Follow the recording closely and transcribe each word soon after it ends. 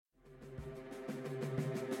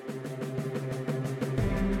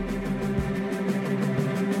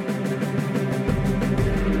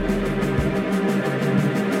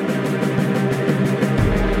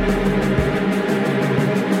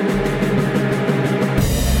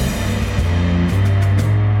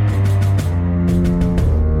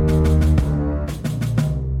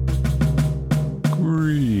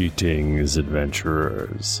Greetings,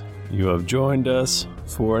 adventurers. You have joined us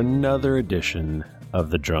for another edition of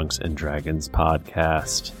the Drunks and Dragons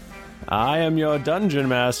podcast. I am your dungeon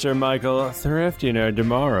master, Michael Thrifty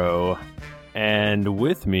Tomorrow, and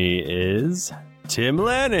with me is Tim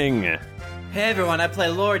Lanning. Hey everyone, I play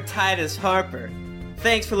Lord Titus Harper.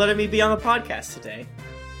 Thanks for letting me be on the podcast today.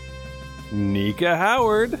 Nika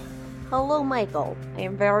Howard. Hello, Michael. I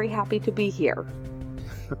am very happy to be here.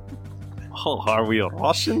 Oh, are we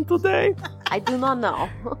Russian today? I do not know.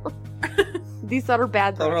 These are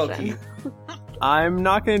bad Russian. I'm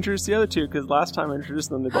not going to introduce the other two because last time I introduced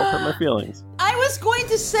them, they both hurt my feelings. I was going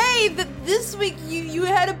to say that this week you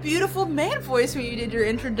had a beautiful man voice when you did your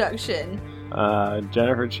introduction.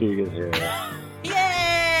 Jennifer Cheek is here.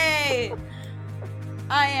 Yay!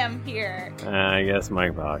 I am here. I guess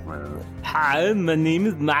Mike Bachman. Hi, my name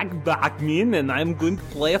is Mike Bachman, and I'm going to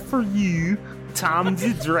play for you, Tom the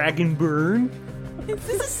Dragonborn. Is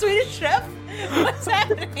this a Swedish chef? What's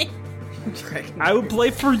happening? I will play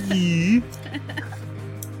for you.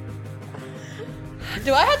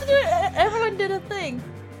 Do I have to do it? Everyone did a thing.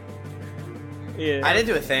 Yeah. I didn't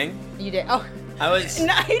do a thing. You did. Oh. I was...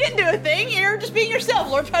 No, you didn't do a thing. You're just being yourself,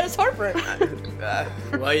 Lord Titus Harper.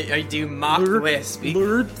 Well, I do mock the way I speak.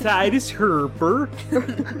 Lord Titus Harper.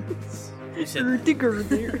 Who said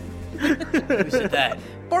that?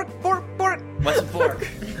 Bork, bork, bork. What's a bork?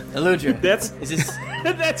 Eludra. That's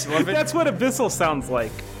Dwarven? that's what Abyssal sounds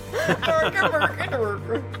like.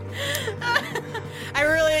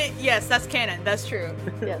 Yes, that's canon. That's true.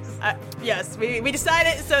 Yes. Yes, we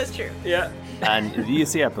decided, so it's true. Yeah. And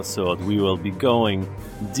this episode, we will be going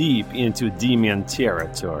deep into demon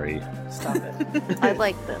territory. Stop it. I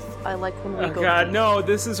like this. I like when we Oh go God, deep. no!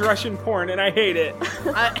 This is Russian porn, and I hate it.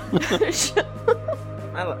 I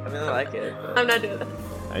like it. I'm not doing this.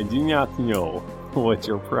 I do not know what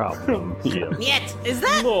your problem is. Niet. Is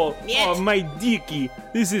that? No, Нет. oh my dicky!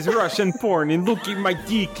 This is Russian porn, and look at my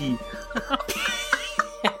dicky.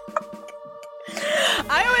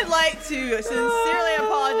 I would like to sincerely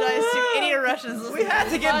apologize to any Russians listening We had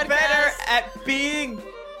to get podcast. better at being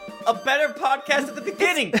a better podcast at the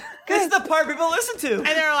beginning. This is the part people listen to. And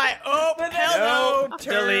they're like, oh, hell no,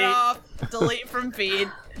 turn delete. it off, delete from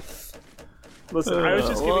feed. Listen, I was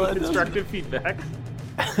just well, giving constructive feedback.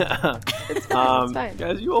 It's fine.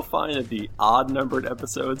 Guys, you will find that the odd-numbered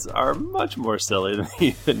episodes are much more silly than the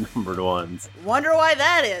even-numbered ones. Wonder why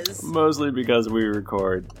that is. Mostly because we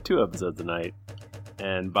record 2 episodes a night.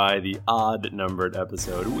 And by the odd-numbered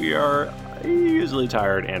episode, we are usually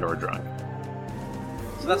tired and or drunk.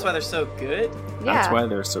 So that's why they're so good? Yeah. That's why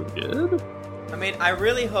they're so good. I mean, I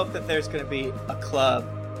really hope that there's going to be a club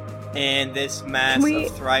and this mass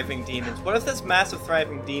of thriving demons. What if this mass of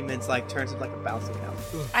thriving demons turns into a bouncing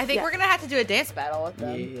house? I think Yeah. we're gonna have to do a dance battle with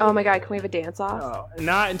them. Yeah. Oh my God, can we have a dance off? Oh,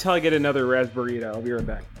 not until I get another raspberry. I'll be right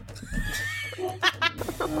back.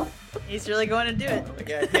 He's really going to do it. Oh my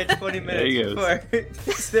God, he had 20 There he minutes goes.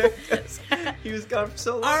 before. He was gone for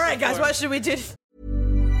so long. All right, guys, before. what should we do?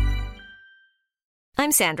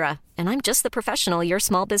 I'm Sandra, and I'm just the professional your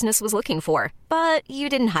small business was looking for. But you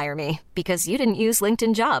didn't hire me because you didn't use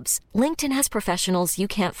LinkedIn Jobs. LinkedIn has professionals you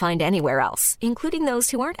can't find anywhere else, including those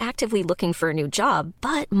who aren't actively looking for a new job,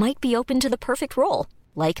 but might be open to the perfect role,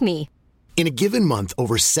 like me. In a given month,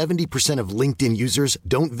 over 70% of LinkedIn users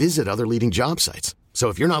don't visit other leading job sites. So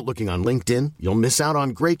if you're not looking on LinkedIn, you'll miss out on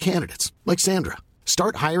great candidates like Sandra.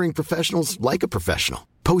 Start hiring professionals like a professional.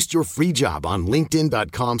 Post your free job on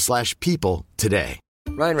linkedin.com/people today.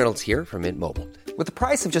 Ryan Reynolds here from Mint Mobile. With the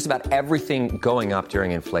price of just about everything going up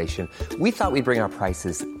during inflation, we thought we'd bring our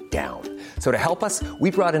prices down. So to help us,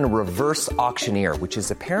 we brought in a reverse auctioneer, which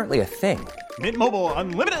is apparently a thing. Mint Mobile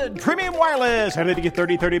Unlimited Premium Wireless. Ready to get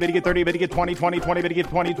 30, 30, bit to get 30, bit to get 20, 20, 20, bit to get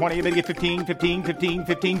 20, 20, bit to get 15, 15, 15,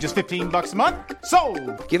 15, just $15 a month?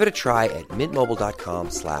 Sold! Give it a try at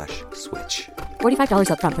mintmobile.com/switch.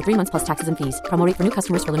 $45 up front for 3 months plus taxes and fees. Promo rate for new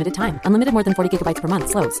customers for limited time. Unlimited more than 40 gigabytes per month.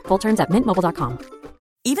 Slows full terms at mintmobile.com.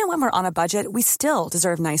 Even when we're on a budget, we still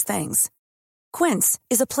deserve nice things. Quince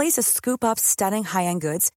is a place to scoop up stunning high-end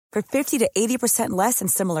goods for 50 to 80% less than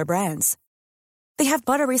similar brands. They have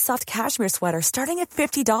buttery soft cashmere sweaters starting at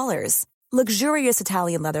 $50, luxurious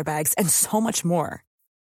Italian leather bags, and so much more.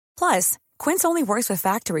 Plus, Quince only works with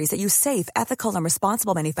factories that use safe, ethical, and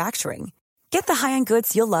responsible manufacturing. Get the high-end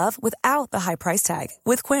goods you'll love without the high price tag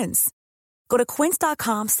with Quince. Go to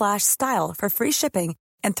quince.com/style for free shipping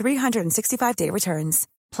and 365-day returns.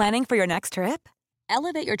 Planning for your next trip?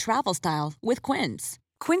 Elevate your travel style with Quince.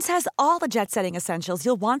 Quince has all the jet-setting essentials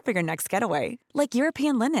you'll want for your next getaway, like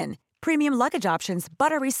European linen, premium luggage options,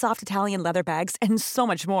 buttery soft Italian leather bags, and so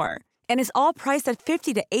much more. And is all priced at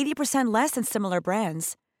 50 to 80% less than similar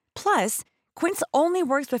brands. Plus, Quince only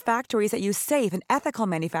works with factories that use safe and ethical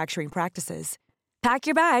manufacturing practices. Pack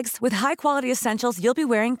your bags with high-quality essentials you'll be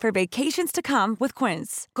wearing for vacations to come with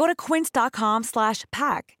Quince. Go to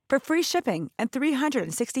quince.com/pack for free shipping and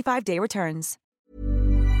 365-day returns.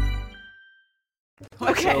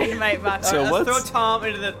 Okay, let's throw Tom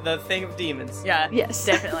into the thing of demons. Yeah, yes,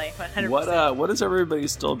 definitely. 100%. What is everybody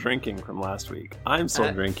still drinking from last week? I'm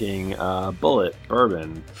still drinking Bullet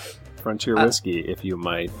Bourbon, Frontier Whiskey, if you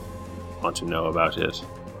might want to know about it.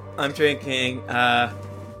 I'm drinking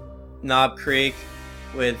Knob Creek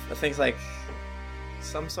with things like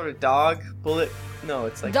some sort of dog bullet. No,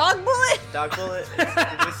 it's like dog bullet. Dog bullet.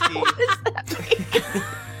 It's whiskey. What does that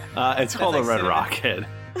mean? It's called a Red Rocket.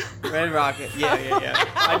 Red Rocket. Yeah.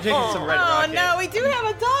 I'm drinking some Red Rocket. Oh no, we do have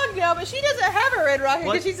a dog now, but she doesn't have a Red Rocket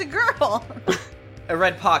because she's a girl. A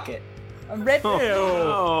Red Pocket. A Red.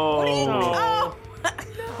 Oh. What do you? Oh.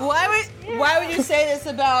 Why would you say this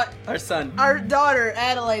about our son, our daughter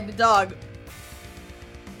Adelaide, the dog?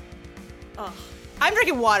 Oh. I'm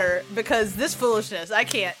drinking water because this foolishness, I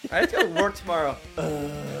can't. I have to go to work tomorrow.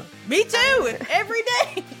 Me too, every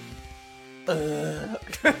day.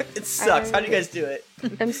 It sucks. How do you guys do it?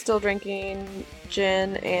 I'm still drinking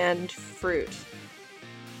gin and fruit.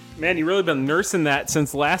 Man, you really been nursing that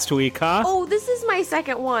since last week, huh? Oh, this is my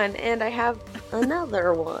second one, and I have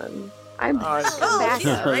another one. I'm back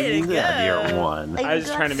up. Ready to go. Your one. I was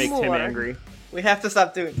just trying to make Tim angry. We have to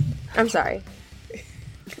stop doing. I'm sorry.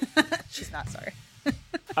 She's not sorry.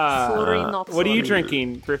 What are you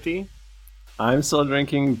drinking, Thrifty? I'm still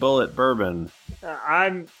drinking Bullet Bourbon.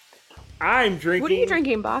 I'm drinking. What are you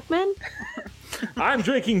drinking, Bachman? I'm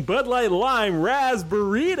drinking Bud Light Lime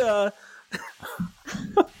Raspberry.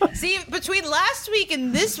 See, between last week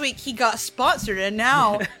and this week, he got sponsored, and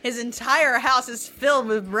now his entire house is filled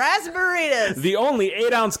with raspberries. The only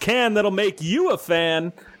 8-ounce can that'll make you a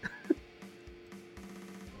fan.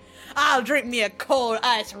 I'll drink me a cold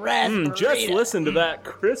ice raspberry. Just listen to that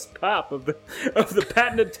crisp pop of the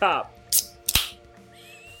patented top.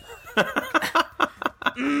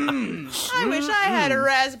 I wish I had a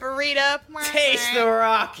raspberry. Taste the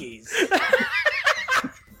Rockies.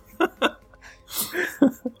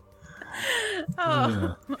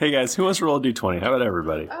 Oh. Hey guys, who wants to roll a d20? How about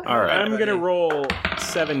everybody? Okay. All right. I'm gonna roll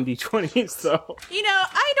 7 d20s though. You know,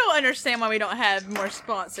 I don't understand why we don't have more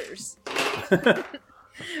sponsors.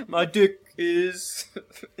 My dick is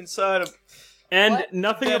inside of... And What?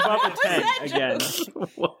 nothing above a 10 again.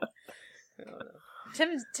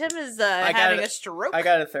 Tim is having a stroke. I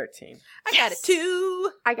got a 13. I got a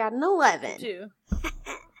 2. I got an 11. 2.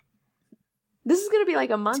 This is gonna be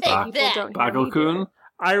like a month. Take People that. don't hear me do Bakokun? it.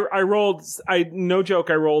 I rolled, no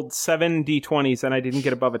joke, I rolled 7 d20s and I didn't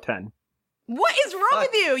get above a 10. What is wrong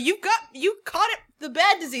with you? You caught the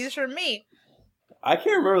bad disease from me. I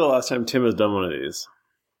can't remember the last time Tim has done one of these.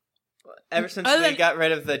 Ever since we got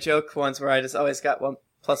rid of the joke ones where I just always got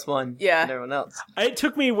 1+1 Yeah. and everyone else. It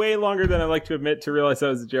took me way longer than I like to admit to realize that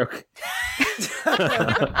was a joke.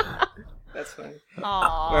 That's funny.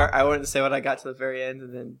 Aww. Where I wanted to say what I got to the very end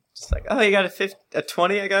and then just like, oh, you got a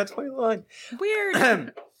 20, I got a 21.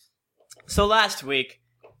 Weird. So last week,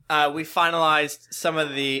 we finalized some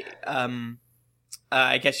of the,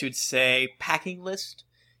 I guess you would say, packing list.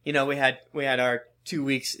 You know, we had our 2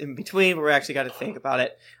 weeks in between where we actually got to think about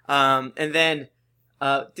it. And then,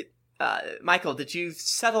 Michael, did you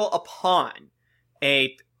settle upon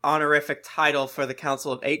a honorific title for the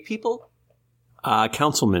Council of 8 people?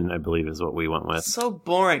 Councilman, I believe, is what we went with. So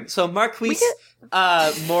boring. So Marquise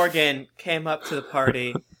Morgan came up to the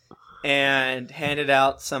party and handed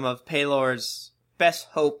out some of Paylor's best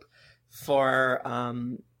hope for,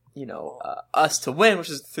 us to win, which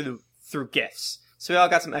is through gifts. So we all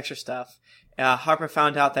got some extra stuff. Harper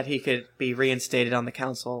found out that he could be reinstated on the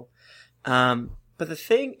council. But the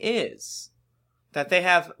thing is that they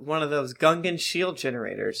have one of those Gungan shield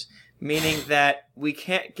generators, meaning that we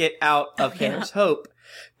can't get out of Paylor's Hope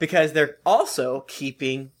because they're also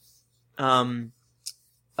keeping demons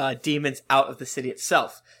out of the city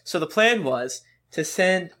itself. So the plan was to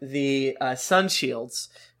send the sun shields,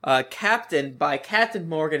 captained by Captain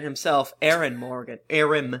Morgan himself, Arim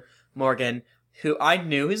Morgan, who I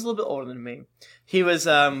knew. He's a little bit older than me. He was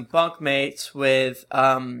bunkmates with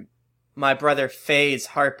my brother FaZe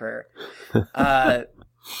Harper.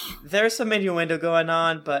 There's some innuendo going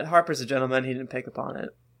on, but Harper's a gentleman. He didn't pick up on it.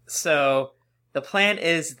 So the plan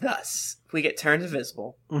is thus. We get turned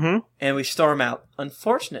invisible, and we storm out.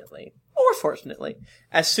 Unfortunately, or fortunately,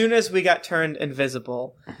 as soon as we got turned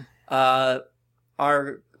invisible, our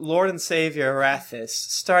Lord and Savior Arathis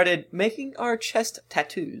started making our chest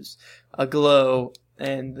tattoos aglow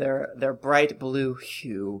and their bright blue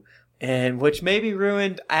hue, and which maybe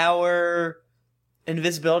ruined our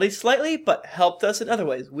invisibility slightly, but helped us in other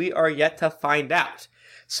ways. We are yet to find out.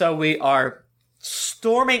 So we are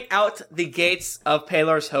storming out the gates of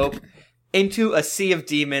Pelor's Hope into a sea of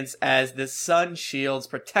demons as the sun shields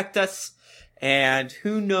protect us, and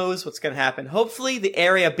who knows what's going to happen. Hopefully the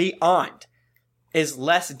area beyond is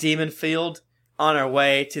less demon-filled on our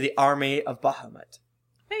way to the army of Bahamut.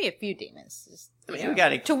 Maybe a few demons. Just, we got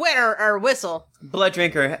to wet our whistle. Blood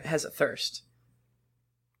Drinker has a thirst.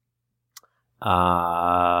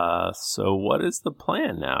 So what is the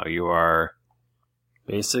plan now? You are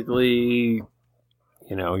basically,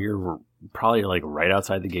 you're probably like right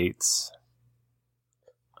outside the gates.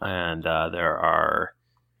 And there are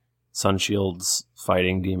sun shields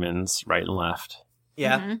fighting demons right and left.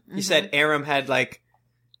 Yeah. You said Aram had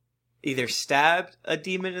either stabbed a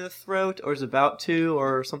demon in the throat or is about to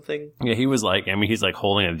or something. Yeah, he was he's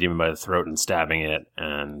holding a demon by the throat and stabbing it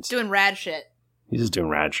and doing rad shit. He's just doing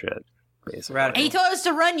rad shit, basically. And he told us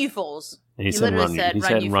to run, you fools. And he said run,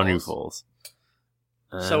 you fools.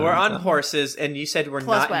 So we're on horses, and you said we're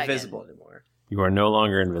not invisible anymore. You are no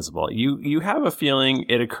longer invisible. You have a feeling,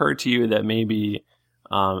 it occurred to you that maybe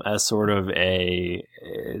as sort of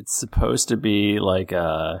it's supposed to be like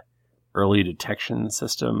a early detection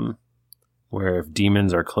system where if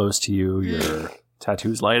demons are close to you, your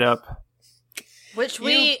tattoos light up. Which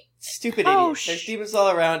stupid idiot. There's demons all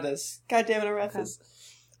around us. God damn it, Arethus.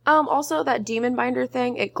 Also, that demon binder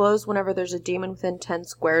thing, it glows whenever there's a demon within 10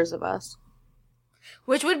 squares of us.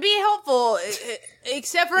 Which would be helpful,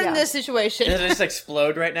 except for in this situation. Does it just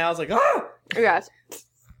explode right now? It's like, ah! Yes.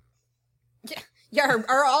 Yeah,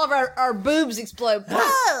 all of our boobs explode.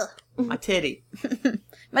 My titty.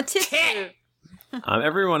 My titty.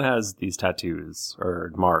 Everyone has these tattoos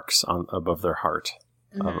or marks above their heart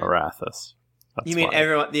of Arathis. You mean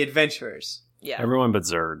everyone, the adventurers? Yeah. Everyone but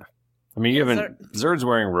Zerd. I mean, you haven't. Zerd's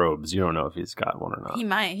wearing robes. You don't know if he's got one or not. He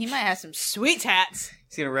might have some sweet tats.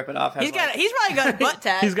 He's gonna rip it off. He's probably got a butt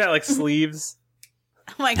tat. He's got sleeves.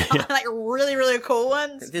 Oh my god, really, really cool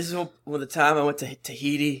ones. This is one the time I went to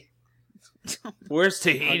Tahiti. Where's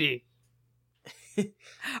Tahiti?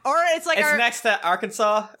 Or it's next to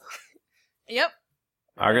Arkansas. Yep.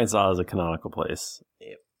 Arkansas is a canonical place.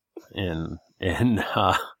 Yep. In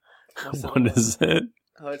what is it?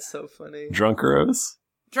 Oh, it's so funny. Drunkeros?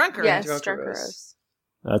 Drunkeros. Yes, Drunkeros.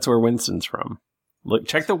 That's where Winston's from. Look,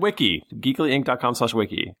 check the wiki.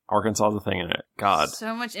 geeklyinc.com/wiki. Arkansas is a thing in it. God.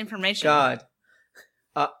 So much information. God.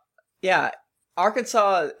 Yeah.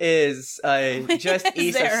 Arkansas is just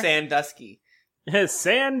east of Sandusky.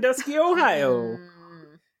 Sandusky, Ohio.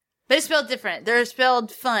 But it's spelled different. They're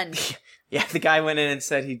spelled fun. Yeah, the guy went in and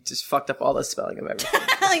said he just fucked up all the spelling of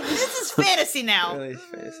everything. This is fantasy now. Really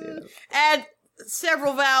fantasy. Add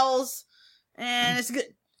several vowels, and it's good.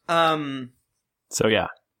 So yeah.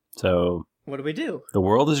 So what do we do? The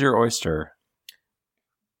world is your oyster.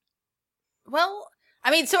 Well,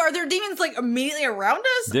 I mean, so are there demons immediately around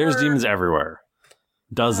us? There's demons everywhere.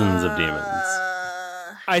 Dozens of demons.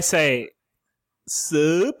 I say,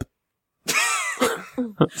 sup?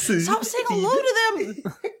 Stop saying hello to them.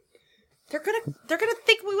 They're gonna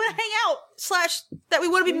think we want to hang out / that we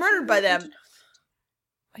want to be murdered by them.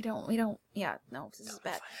 We don't. Yeah, no, this is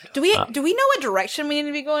bad. Do we know what direction we need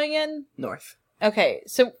to be going in? North. Okay,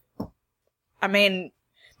 so I mean,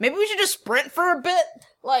 maybe we should just sprint for a bit,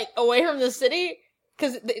 away from the city,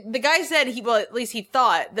 because the guy said at least he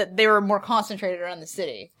thought that they were more concentrated around the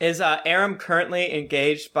city. Is Aram currently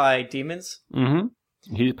engaged by demons? Mm-hmm.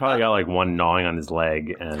 He's probably got one gnawing on his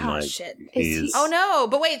leg, and shit. He's oh no!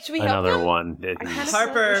 But wait, should we help another him? one that he's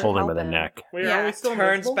Harper holding by the neck. Wait, are we still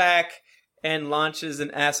turns invisible? back and launches an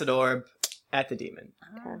acid orb at the demon.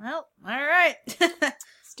 Well, all right.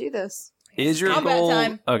 Let's do this. Is your Combat goal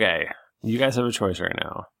time. Okay? You guys have a choice right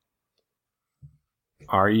now.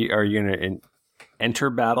 Are you going to enter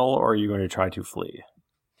battle, or are you going to try to flee?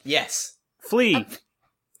 Yes. Flee.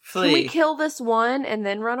 Flee. Can we kill this one and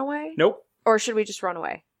then run away? Nope. Or should we just run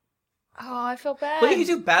away? Oh, I feel bad. Well, you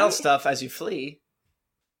can do battle stuff as you flee.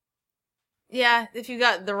 Yeah, if you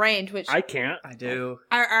got the range, which I can't. I do.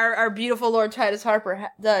 Our beautiful Lord Titus Harper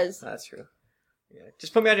does. That's true. Yeah.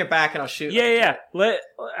 Just put me on your back and I'll shoot. Yeah.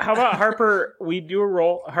 How about Harper? We do a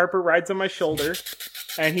roll. Harper rides on my shoulder,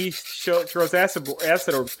 and he throws acid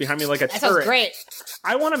orbs behind me like a that turret. Sounds great.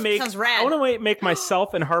 I want to make. Sounds rad. I want to make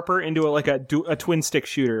myself and Harper into a twin stick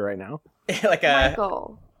shooter right now.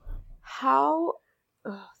 Michael, how?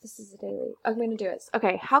 Oh, this is a daily. I'm going to do it.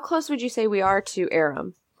 Okay, how close would you say we are to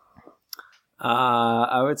Aram?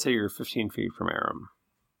 I would say you're 15 feet from Aram.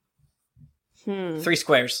 3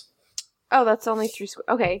 squares. Oh, that's only 3 square.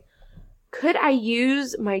 Okay. Could I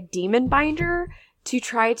use my demon binder to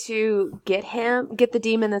try to get the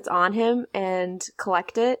demon that's on him and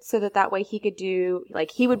collect it so that way he could do,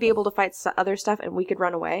 like, he would be able to fight other stuff and we could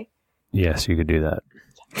run away? Yes, you could do that.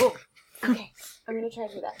 Oh, okay. I'm going to try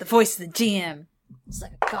to do that. The voice of the GM. It's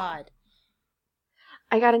like a god.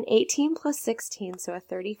 I got an 18 plus 16, so a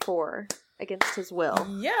 34 against his will.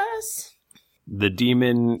 Yes. The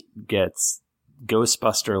demon gets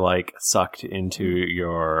Ghostbuster-like sucked into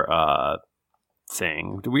your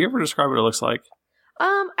thing. Do we ever describe what it looks like?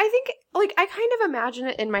 I think, like, I kind of imagine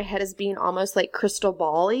it in my head as being almost like crystal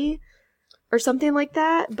ball-y or something like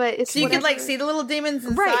that, but it's so you could, like, see the little demons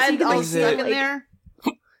inside, right, so you can, all like, stuck in like, there?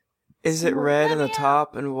 Is it red on the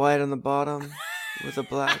top and white on the bottom with a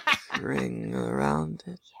black ring around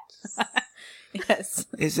it? Yes.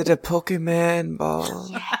 Is it a Pokemon ball?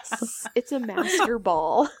 Yes. It's a master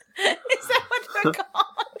ball. Is that what they're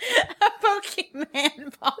called? A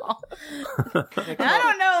Pokemon ball. I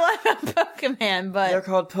don't know a lot about Pokemon, but... They're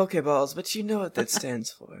called Pokeballs, but you know what that stands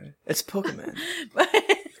for. It's Pokemon.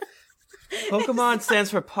 Pokemon stands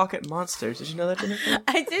for Pocket Monsters. Did you know that, Jennifer?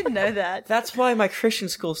 I did know that. That's why my Christian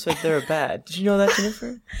school said they were bad. Did you know that,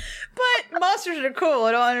 Jennifer? But monsters are cool.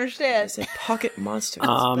 I don't understand. I said Pocket Monsters.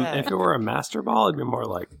 If it were a master ball, it'd be more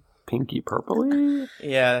like pinky purpley.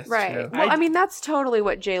 Yeah, that's right. true. Well, I mean, that's totally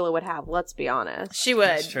what Jayla would have, let's be honest. She would.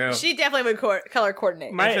 That's true. She definitely would color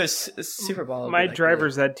coordinate. If it was Super Ball. My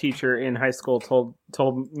driver's ed teacher in high school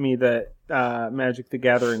told me that Magic the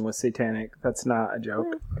Gathering was satanic. That's not a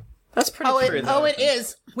joke. That's pretty true. Oh, it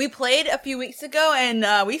is. We played a few weeks ago,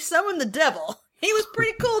 and we summoned the devil. He was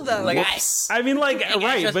pretty cool, though. Like, I mean, like,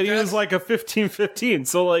 right, but he was like a 15-15,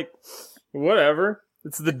 so, like, whatever.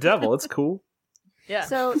 It's the devil. It's cool. Yeah.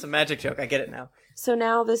 So it's a magic joke. I get it now. So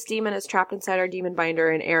now this demon is trapped inside our demon binder,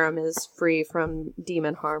 and Aram is free from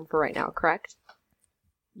demon harm for right now, correct?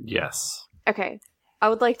 Yes. Okay. I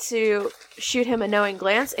would like to shoot him a knowing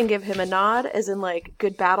glance and give him a nod, as in, like,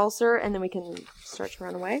 good battle, sir, and then we can start to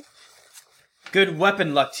run away. Good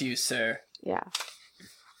weapon luck to you, sir. Yeah.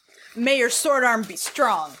 May your sword arm be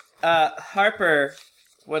strong. Harper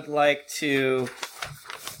would like to...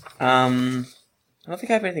 I don't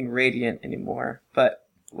think I have anything radiant anymore, but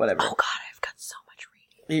whatever. Oh god, I've got so much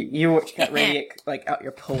radiant. You got radiant, like, out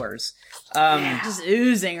your pores. Just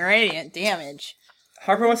oozing radiant damage.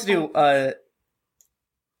 Harper wants to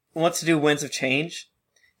do Winds of Change,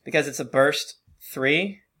 because it's a burst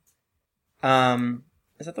 3.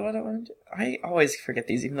 Is that the one I want to do? I always forget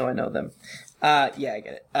these, even though I know them. Yeah, I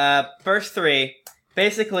get it. Burst 3,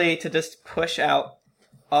 basically to just push out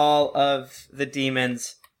all of the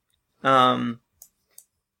demons, from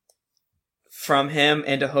him,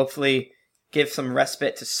 and to hopefully give some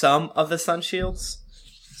respite to some of the sun shields.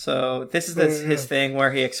 So this is his thing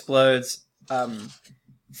where he explodes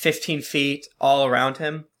 15 feet all around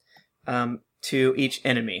him to each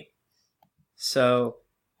enemy. So,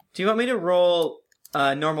 do you want me to roll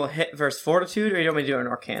normal hit versus fortitude, or do you want me to do an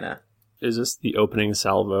arcana? Is this the opening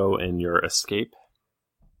salvo in your escape?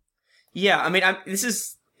 Yeah, I mean,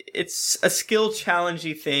 it's a skill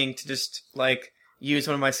challengey thing to just, like, use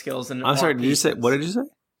one of my skills. I'm sorry, what did you say?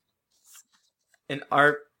 An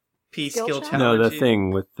RP skill challenge. No, the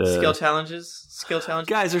thing with the... Skill challenges?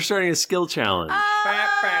 Guys, they're starting a skill challenge.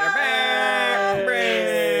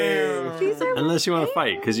 Unless you want to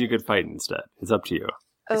fight, because you could fight instead. It's up to you.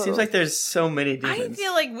 It seems like there's so many demons. I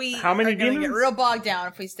feel like How many are going to demons? get real bogged down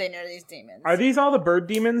if we stay near these demons. Are these all the bird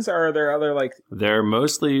demons, or are there other, like... They're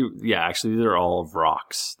mostly... Yeah, actually, these are all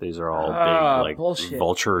rocks. These are all big, like,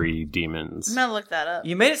 vulture-y demons. I'm going to look that up.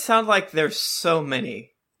 You made it sound like there's so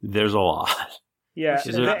many. There's a lot. Yeah,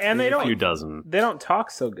 and they don't... A few dozen. They don't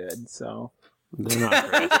talk so good, so... They're not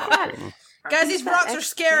great talking. Guys, these rocks are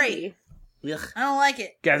scary. I don't like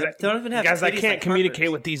it. Guys, I titties can't like communicate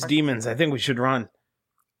Harper's. with these demons. I think we should run.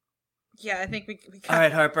 Yeah, I think we All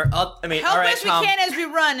right, Harper. help all right, as Tom, we can as we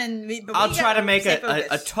run, but I'll try to make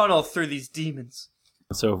a tunnel through these demons.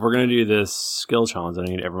 So if we're going to do this skill challenge, I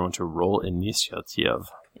need everyone to roll initiative.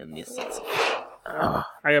 I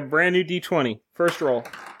got brand new D20. First roll.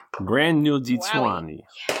 Brand new D20.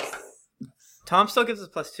 Tom still gives us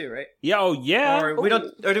 +2, right? Yeah, oh yeah. Or we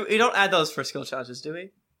don't add those for skill challenges, do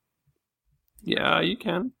we? Yeah, you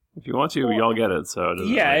can. If you want to, y'all get it. So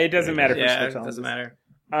it doesn't matter for skill Yeah, it challenges. doesn't matter.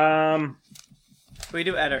 We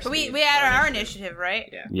do add our. But we add our initiative, right?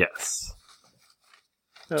 Yeah. Yes.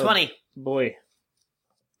 Oh, 20. Boy.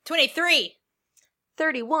 23.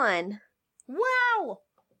 31. Wow.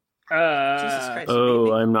 Jesus Christ.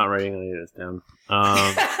 Oh, I'm not writing any of this down.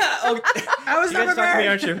 I was you guys talking to me,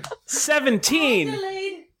 aren't you? 17.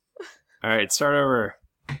 All right, start over.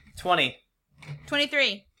 20.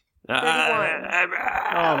 23. 31.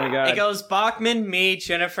 Oh my god. It goes Bachman, me,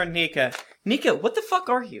 Jennifer, Nika. Nika, what the fuck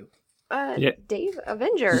are you? Dave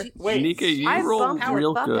Avenger. Wait, Nika, you I rolled bumped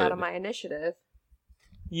real the fuck good. out of my initiative.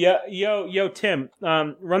 Yeah, yo, Tim.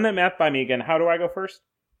 Run that math by me again. How do I go first?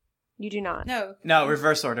 You do not. No,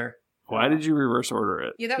 reverse order. Why did you reverse order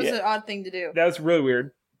it? Yeah, that was an odd thing to do. That was really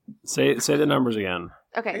weird. Say the numbers again.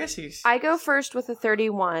 Okay. I go first with a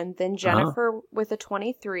 31, then Jennifer with a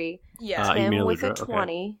 23, Tim you with a okay.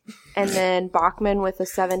 20, and then Bachman with a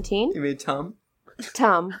 17. You mean Tom?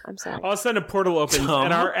 Tom, I'm sorry. All of a sudden, a portal opens,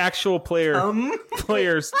 and our actual players.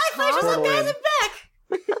 Portal in.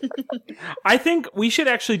 I think we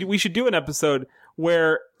should do an episode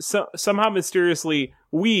where somehow mysteriously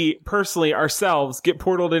we personally ourselves get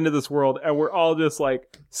portaled into this world, and we're all just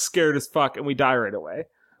like scared as fuck, and we die right away.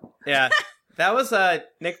 Yeah. That was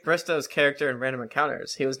Nick Bristow's character in Random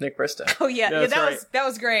Encounters. He was Nick Bristow. Oh yeah, That's right. that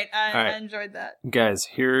was great. All right. I enjoyed that. Guys,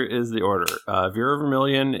 here is the order. Vera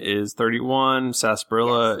Vermillion is 31.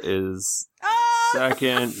 Sarsaparilla is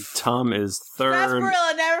second. Tom is third.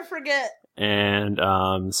 Sarsaparilla, never forget. And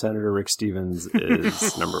Senator Rick Stevens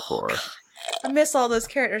is number 4. I miss all those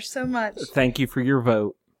characters so much. Thank you for your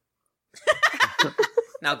vote.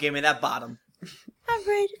 Now give me that bottom. I'm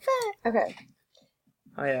ready to fight. Okay.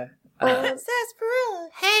 Oh yeah. Sarsaparilla.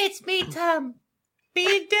 Hey, it's me, Tom.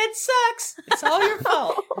 Being dead sucks. It's all your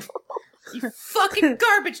fault. You fucking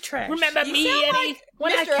garbage trash. Remember You me, sound Eddie, like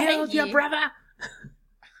when I Mr. killed your Hanky. brother?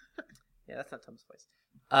 Yeah, that's not Tom's voice.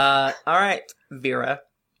 All right, Vera.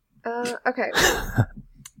 Okay.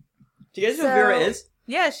 Do you guys know who Vera is?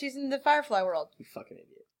 Yeah, she's in the Firefly world. You fucking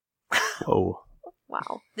idiot. Oh.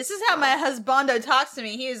 Wow. This is how my husbando talks to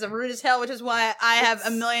me. He is rude as hell, which is why I have a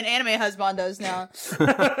million anime husbandos now.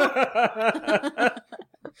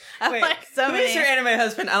 I Wait, like so who many. is your anime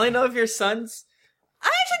husband? I only know of your sons. I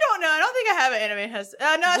actually don't know. I don't think I have an anime husband.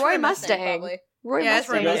 No, it's Roy Roy Mustang. probably. Roy Yeah, it's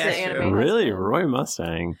Mustang Roy is an Mustang. anime. Really? husband. Roy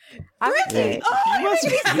Mustang. I would say,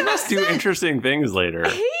 You must do interesting things later. do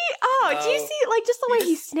you see, like, just the way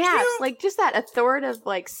he snaps? Like, just that authoritative,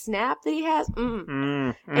 like, snap that he has?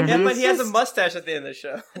 And Yeah, he's but he has a just- mustache at the end of the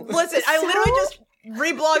show. Listen, I literally just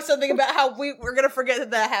reblogged something about how we're gonna forget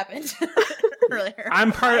that happened earlier.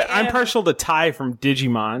 I'm partial to Ty from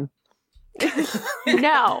Digimon.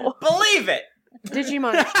 No. Believe it.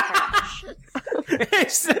 Digimon is trash.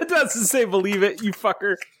 It doesn't say believe it, you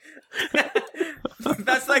fucker.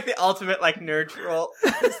 That's like the ultimate like nerd troll.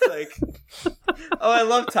 It's like, oh, I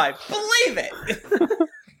love Ty. Believe it.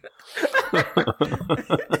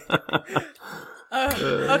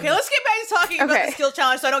 Okay, let's get back to talking about the skill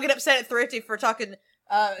challenge so I don't get upset at Thrifty for talking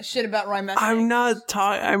shit about Roy Mustang. I'm not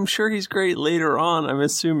talking. I'm sure he's great later on. I'm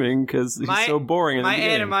assuming because he's so boring in the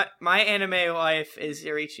beginning. My anime wife is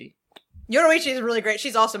Yorichi. Yorichi is really great.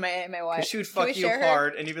 She's also my anime wife. She would Can fuck we you share her?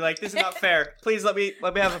 hard, and you'd be like, "This is not fair. Please let me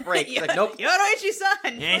have a break." She's like, "Nope."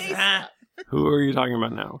 Yorichi-san, please. Who are you talking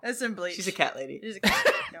about now? That's in Bleach. She's a cat lady. She's a cat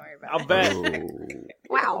lady. Don't worry about I'll it. bet.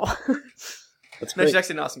 Wow. That's No, great. she's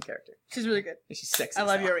actually an awesome character. She's really good. And she's sexy. I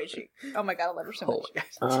love as hell. Yorichi. Oh my god, I love her so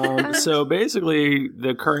much. So basically,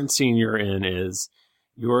 the current scene you're in is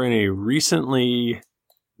you're in a recently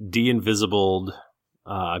de-invisibled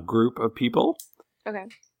group of people. Okay.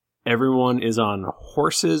 Everyone is on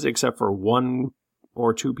horses except for one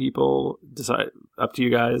or two people. Up to you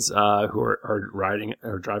guys who are riding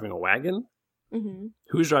or driving a wagon. Mm-hmm.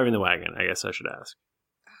 Who's driving the wagon? I guess I should ask.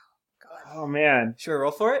 Oh man, should we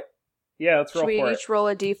roll for it? Yeah, let's roll Should we for it. each roll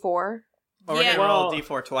a d4? Oh, we're Yeah. gonna roll Well-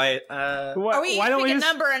 D4 twice. Or we each don't pick we a just-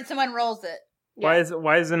 number and someone rolls it. Why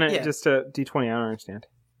isn't it Yeah. just a D20? I don't understand.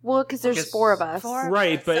 Well, because there's 4 of us.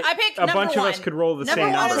 Right, but I picked a number bunch of us one. could roll the Number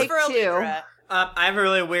same one number. is for Eludra. I have a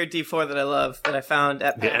really weird D4 that I love that I found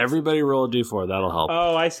at Yeah, Pat's. everybody roll a d4. That'll help.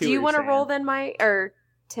 Oh, I see. Do you want to roll then, Mike or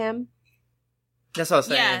Tim? That's what I was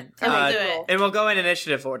saying. Yeah, Tim will do it. And we'll go in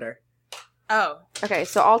initiative order. Oh. Okay,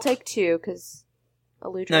 so I'll take 2 because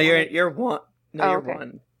Eludra. No, wanted- you're one. No, Oh, you're okay.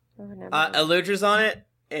 one. Oh, never mind. Eludra's on it,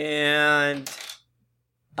 and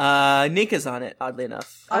Nika's on it. Oddly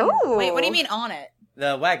enough, Oh. Wait, what do you mean on it?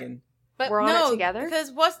 the wagon. But We're on no, it together?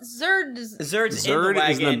 because what's Zerd is... Zerd's in the Zerd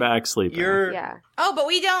wagon. is in the back sleeping. You're. Yeah. Oh, but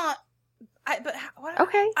we don't... what?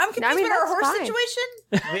 Okay. I'm confused I mean, about our that's horse fine.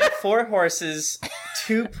 situation. We have 4 horses,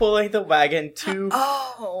 2 pulling the wagon, 2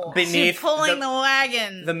 Oh, beneath she's pulling the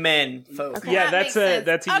wagon. the men folk. Okay. Yeah, That makes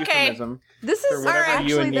that's a sense. Okay. euphemism. This For is whatever you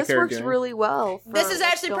actually and this Nika are works doing. really well. For This is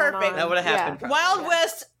what's actually going perfect. on. That would've happened. Yeah. Wild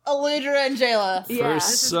West, Eludra, and Jayla. Yeah. For This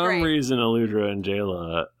is some great. reason, Eludra and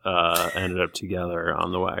Jayla ended up together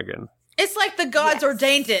on the wagon. It's like the gods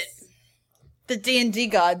ordained it. The D&D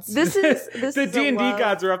gods. This is The is a D&D love-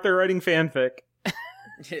 gods are up there writing fanfic.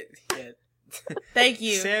 Yeah. Thank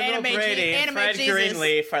you, Samuel Brady and Fred Jesus.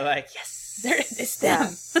 Greenleaf are like, yes, There it is. Them.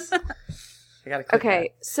 I gotta click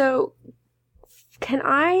Okay, so can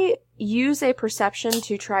I use a perception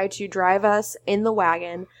to try to drive us in the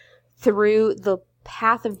wagon through the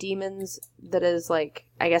path of demons that is, like,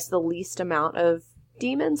 I guess the least amount of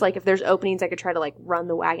demons? Like, if there's openings, I could try to, like, run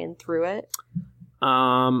the wagon through it.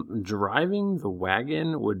 Driving the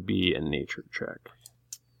wagon would be a nature check.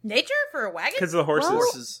 Nature for a wagon? Because of the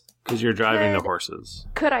horses. Because you're driving the horses.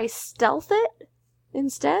 Could I stealth it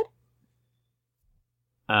instead?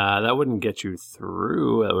 That wouldn't get you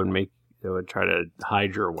through. That would try to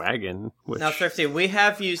hide your wagon. Which... Now, Thrifty, we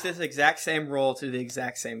have used this exact same roll to do the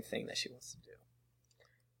exact same thing that she wants to do.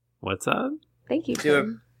 What's that? Thank you, Do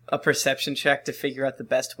Tim. a perception check to figure out the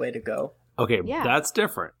best way to go. Okay, Yeah. that's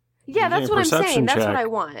different. Yeah, that's what I'm saying. That's what I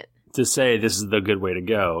want. To say this is the good way to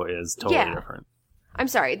go is totally different. I'm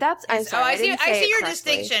sorry. I'm sorry. I see your correctly.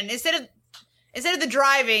 distinction. Instead of the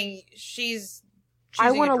driving, she's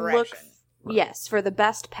I want to look, yes, for the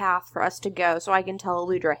best path for us to go, so I can tell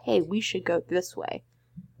Eludra, hey, we should go this way.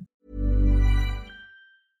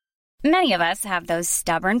 Many of us have those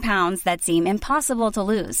stubborn pounds that seem impossible to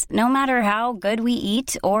lose, no matter how good we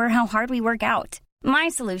eat or how hard we work out. My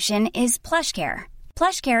solution is PlushCare.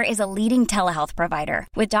 PlushCare is a leading telehealth provider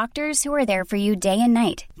with doctors who are there for you day and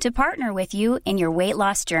night to partner with you in your weight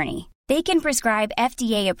loss journey. They can prescribe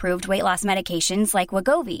FDA-approved weight loss medications like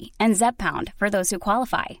Wegovy and Zepbound for those who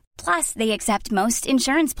qualify. Plus, they accept most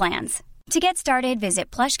insurance plans. To get started, visit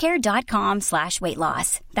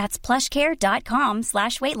plushcare.com/weightloss. That's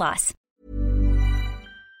plushcare.com/weightloss.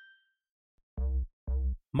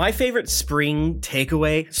 My favorite spring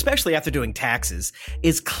takeaway, especially after doing taxes,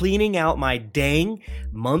 is cleaning out my dang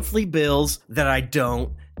monthly bills that I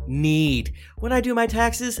don't need. When I do my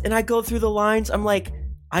taxes and I go through the lines, I'm like,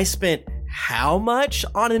 I spent how much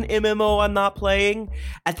on an MMO I'm not playing?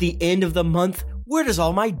 At the end of the month, where does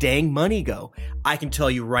all my dang money go? I can tell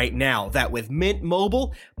you right now that with Mint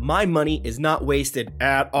Mobile, my money is not wasted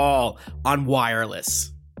at all on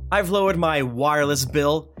wireless. I've lowered my wireless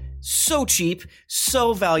bill so cheap,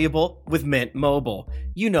 so valuable with Mint Mobile.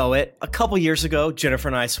 You know it. A couple years ago, Jennifer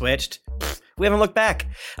and I switched. We haven't looked back.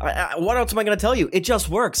 What else am I going to tell you? It just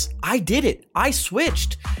works. I did it. I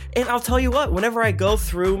switched. And I'll tell you what, whenever I go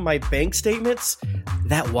through my bank statements,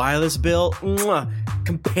 that wireless bill,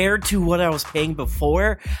 compared to what I was paying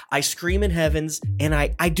before, I scream in heavens and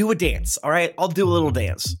I do a dance, all right? I'll do a little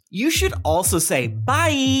dance. You should also say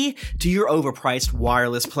bye to your overpriced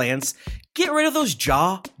wireless plans. Get rid of those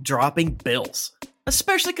jaw-dropping bills,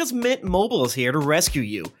 especially because Mint Mobile is here to rescue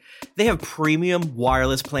you. They have premium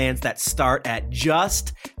wireless plans that start at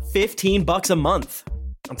just $15 a month.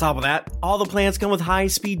 On top of that, all the plans come with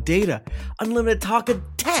high-speed data, unlimited talk and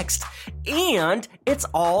text, and it's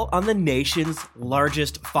all on the nation's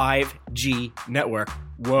largest 5G network.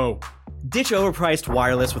 Whoa. Ditch overpriced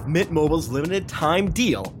wireless with Mint Mobile's limited time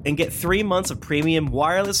deal and get 3 months of premium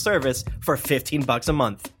wireless service for $15 a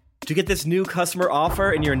month. To get this new customer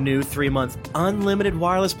offer and your new 3-month unlimited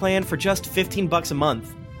wireless plan for just $15 a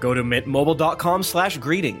month, go to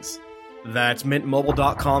mintmobile.com/greetings. That's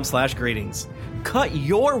mintmobile.com/greetings. Cut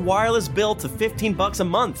your wireless bill to $15 a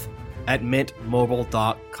month at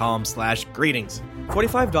mintmobile.com/greetings.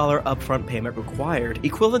 $45 upfront payment required,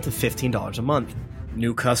 equivalent to $15 a month.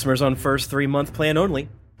 New customers on first 3-month plan only.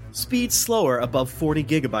 Speed slower above 40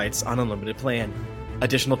 gigabytes on unlimited plan.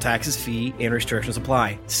 Additional taxes, fee, and restrictions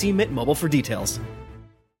apply. See Mint Mobile for details.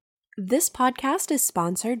 This podcast is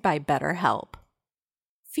sponsored by BetterHelp.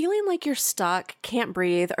 Feeling like you're stuck, can't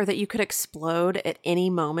breathe, or that you could explode at any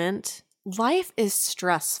moment? Life is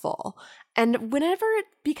stressful, and whenever it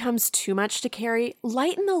becomes too much to carry,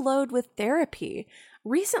 lighten the load with therapy.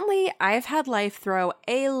 Recently, I've had life throw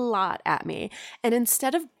a lot at me, and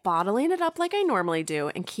instead of bottling it up like I normally do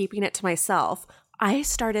and keeping it to myself, I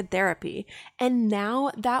started therapy, and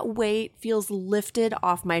now that weight feels lifted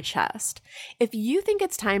off my chest. If you think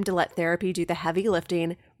it's time to let therapy do the heavy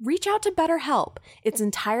lifting, reach out to BetterHelp. It's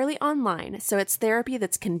entirely online, so it's therapy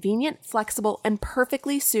that's convenient, flexible, and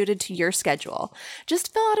perfectly suited to your schedule.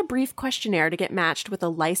 Just fill out a brief questionnaire to get matched with a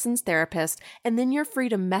licensed therapist, and then you're free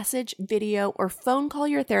to message, video, or phone call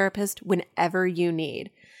your therapist whenever you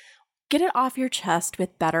need. Get it off your chest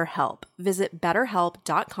with BetterHelp. Visit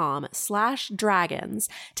betterhelp.com/dragons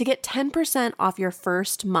to get 10% off your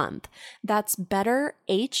first month. That's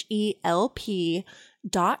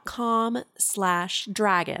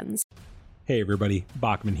betterhelp.com/dragons. Hey everybody,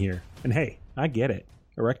 Bachman here. And hey, I get it.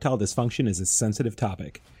 Erectile dysfunction is a sensitive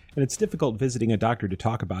topic, and it's difficult visiting a doctor to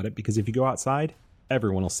talk about it because if you go outside,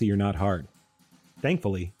 everyone will see you're not hard.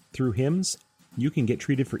 Thankfully, through HIMS, you can get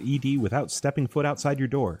treated for ED without stepping foot outside your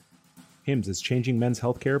door. Hims is changing men's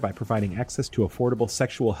healthcare by providing access to affordable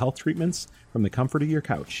sexual health treatments from the comfort of your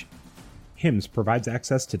couch. Hims provides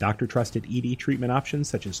access to doctor-trusted ED treatment options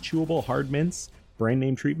such as chewable hard mints,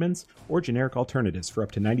 brand-name treatments, or generic alternatives for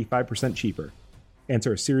up to 95% cheaper.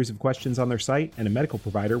 Answer a series of questions on their site, and a medical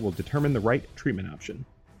provider will determine the right treatment option.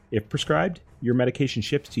 If prescribed, your medication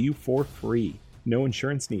ships to you for free. No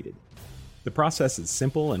insurance needed. The process is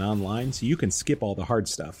simple and online, so you can skip all the hard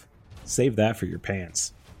stuff. Save that for your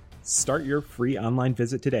pants. Start your free online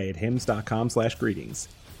visit today at hims.com/greetings.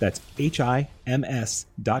 That's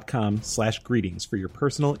HIMS.com/greetings for your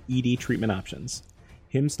personal ED treatment options.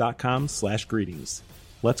 hims.com/greetings.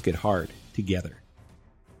 Let's get hard together.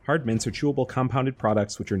 Hard mints are chewable compounded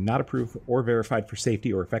products which are not approved or verified for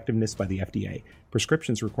safety or effectiveness by the FDA.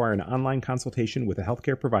 Prescriptions require an online consultation with a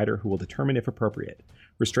healthcare provider who will determine if appropriate.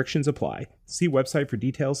 Restrictions apply. See website for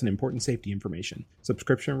details and important safety information.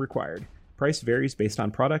 Subscription required. Price varies based on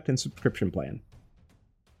product and subscription plan.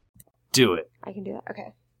 Do it. I can do that.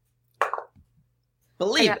 Okay.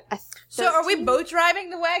 Believe it. So are we both driving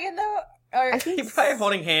the wagon though? Or I think you're probably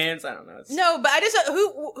holding hands. I don't know. No, but I just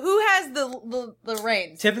who has the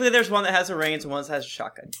reins? Typically, there's one that has the reins and one that has a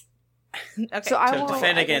shotgun. Okay, So I to will,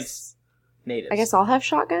 defend I against natives. I guess I'll have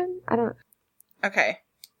shotgun. I don't. Okay.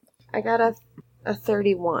 I got a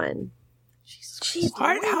 31. Jeez,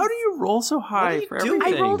 How do you roll so high for everything?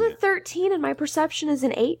 I rolled a 13 and my perception is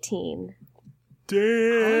an 18.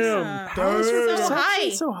 Damn. How is your so high?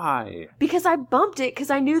 perception so high? Because I bumped it because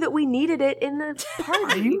I knew that we needed it in the party.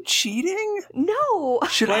 Are you cheating? No.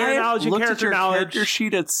 Should Player I have knowledge and looked at character your knowledge. character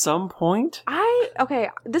sheet at some point?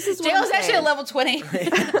 This is what Jail's I'm actually saying. at level 20.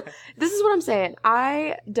 This is what I'm saying.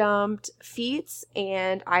 I dumped feats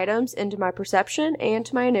and items into my perception and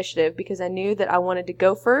to my initiative because I knew that I wanted to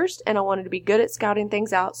go first and I wanted to be good at scouting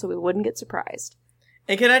things out so we wouldn't get surprised.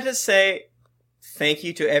 And can I just say thank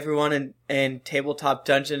you to everyone in Tabletop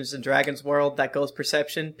Dungeons and Dragons world that goes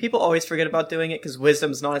perception. People always forget about doing it because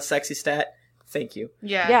wisdom's not a sexy stat. Thank you.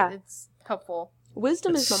 Yeah. It's helpful.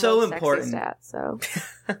 Wisdom It's is my so most important. sexy stat, so.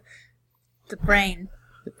 The brain.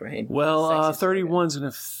 The brain. Well, 31's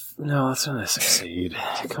gonna. No, that's gonna succeed.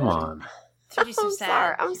 Come on. 30's so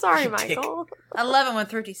sad. I'm sorry, Michael. 11 when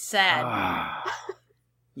 30's sad.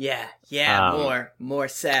 Yeah, more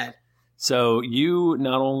sad. So you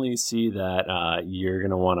not only see that you're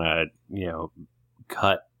gonna want to,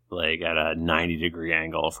 cut like at a 90-degree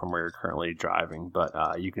angle from where you're currently driving, but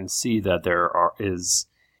you can see that there is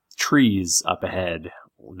trees up ahead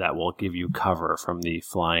that will give you cover from the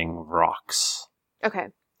flying rocks. Okay.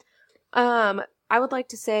 I would like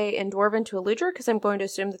to say in Dwarven to Eludra because I'm going to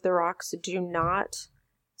assume that the rocks do not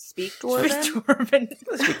speak Dwarven.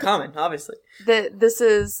 Speak common, obviously. This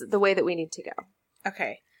is the way that we need to go.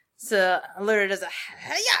 Okay. So Eludra does a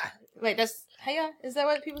hiya. Wait, does hiya? Is that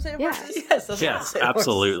what people say to horses? Yes, that's what they say to horses.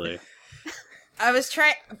 Absolutely. I was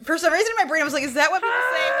trying for some reason in my brain I was like, is that what people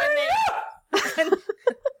say when they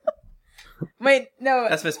Wait, no.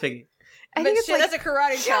 That's Miss Piggy. I think it's like, that's a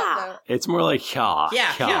karate chop though. It's more like ya.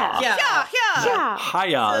 Yeah.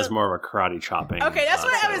 Hiya is more of a karate chopping. Okay, that's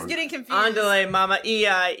what I was sound. getting confused. Andale, mama,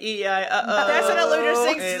 E-I, That's what Eludra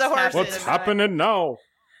sings to the horses. What's happening now?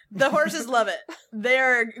 The horses love it.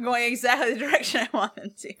 They're going exactly the direction I want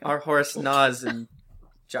them to. Our horse Nas and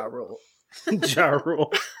Ja Rule. Ja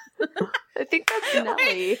Rule. I think that's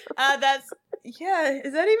Nelly. Is that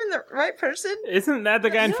even the right person? Isn't that the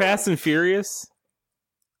guy in Fast and Furious?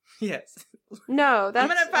 Yes. No, that's I'm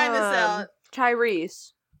gonna find this out.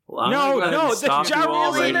 Tyrese. Well, I'm gonna go ahead and stop Ja you all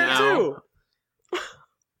Rule's right in there now. too.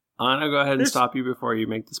 I'm gonna go ahead and stop you before you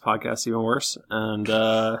make this podcast even worse, and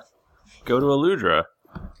go to Eludra.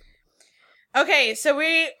 Okay, so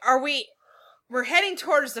we're heading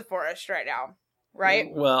towards the forest right now,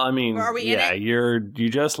 right? Well, I mean, Are we in yeah, it? you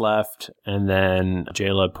just left, and then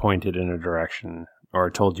Jayla pointed in a direction,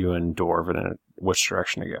 or told you in Dwarven which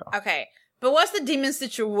direction to go. Okay, but what's the demon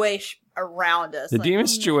situation around us? The demon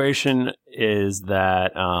situation is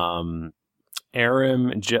that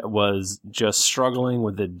Arim was just struggling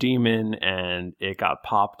with the demon, and it got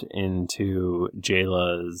popped into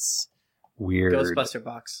Jayla's weird Ghostbuster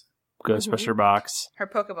box. box. Her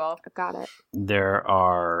Pokeball. I got it. There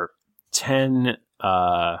are 10,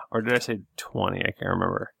 or did I say 20? I can't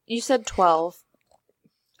remember. You said 12.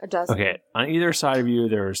 A dozen. Okay, on either side of you,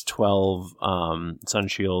 there's 12 sun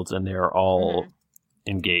shields, and they're all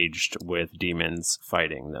engaged with demons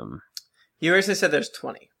fighting them. You originally said there's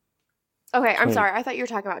 20. Okay, I'm Wait. sorry. I thought you were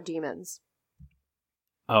talking about demons.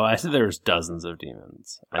 Oh, I said there's dozens of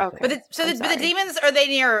demons. I Okay. think. But the demons, are they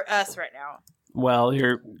near us right now? Well,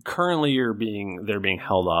 they're being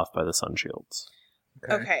held off by the sun shields.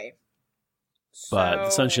 Okay. But the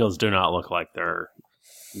sun shields do not look like they're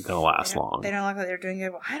gonna last long. They don't look like they're doing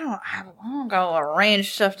good. Well, I don't got a lot of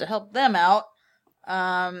range stuff to help them out.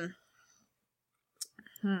 Go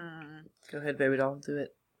ahead, baby doll, do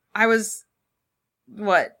it. I was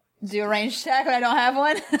what? Do a range attack when I don't have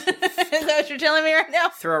one? Is that what you're telling me right now?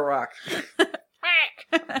 Throw a rock.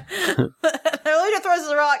 Lolita throws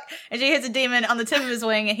a rock and she hits a demon on the tip of his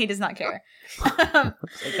wing and he does not care.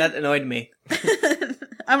 That annoyed me.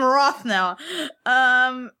 I'm Roth now.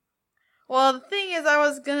 Well, the thing is, I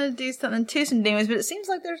was gonna do something to some demons, but it seems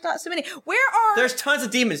like there's not so many. There's tons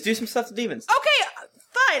of demons. Do some stuff to demons. Okay,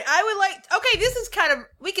 fine. I would like. Okay, this is kind of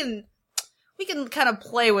we can kind of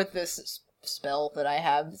play with this spell that I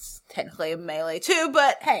have. It's technically a melee too,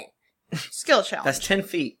 but hey, skill challenge. That's 10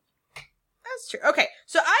 feet. That's true. Okay,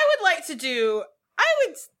 so I would like to do. I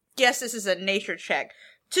would guess this is a nature check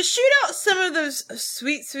to shoot out some of those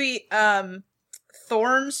sweet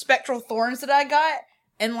thorns, spectral thorns that I got,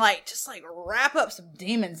 and just wrap up some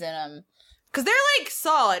demons in them. Because they're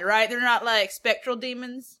solid, right? They're not spectral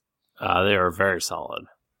demons. They are very solid.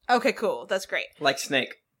 Okay, cool. That's great. Like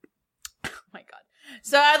Snake. Oh my god.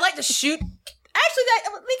 So I'd like to shoot. Actually,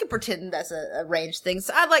 we can pretend that's a ranged thing.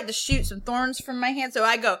 So I'd like to shoot some thorns from my hand. So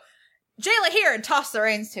I go, Jayla here, and toss the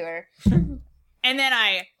reins to her. And then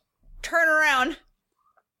I turn around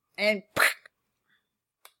and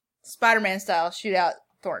Spider-Man style shoot out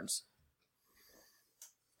thorns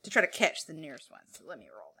to try to catch the nearest one. So let me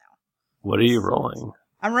roll now. What are you rolling?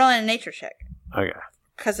 I'm rolling a nature check. Okay.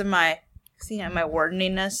 Because of my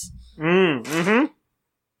wardeniness. Mm-hmm.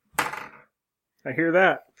 I hear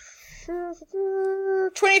that.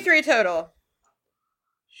 23 total.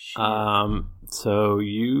 So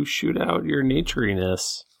you shoot out your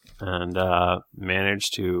naturiness and manage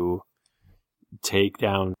to take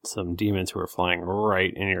down some demons who are flying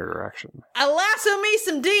right in your direction. I lasso me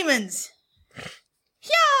some demons.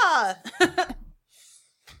 Yeah.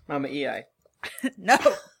 Mama EI. No.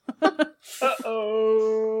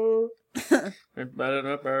 Uh-oh.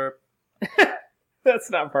 That's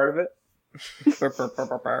not part of it.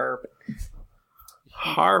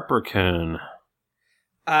 Harper-kun.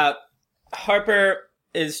 Harper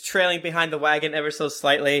is trailing behind the wagon ever so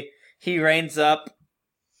slightly. He reins up.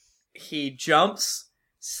 He jumps,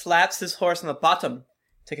 slaps his horse on the bottom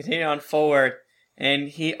to continue on forward, and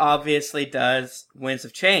he obviously does Winds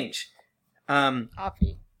of Change.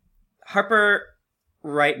 Harper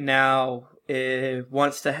right now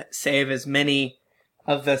wants to save as many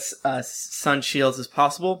of the sun shields as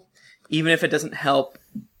possible, even if it doesn't help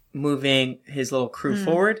moving his little crew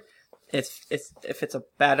forward. If it's a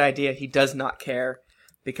bad idea, he does not care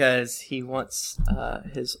because he wants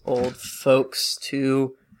his old folks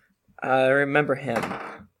to remember him.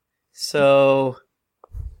 So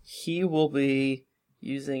he will be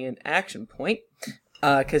using an action point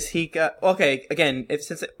because he got again.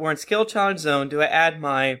 Since we're in skill challenge zone, do I add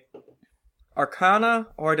my Arcana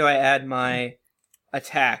or do I add my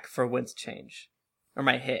attack for Winds Change or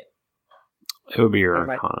my hit? It would be your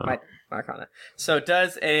Arcana. My Arcana. So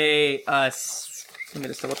does a let me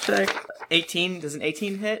just double check. 18. Does an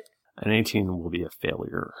 18 hit? An 18 will be a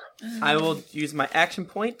failure. I will use my action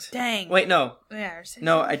point. Dang. Wait, no. Yeah,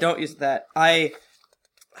 no, I don't use that.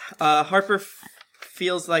 Harper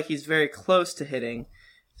feels like he's very close to hitting,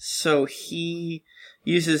 so he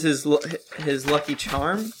uses his lucky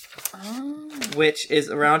charm, which is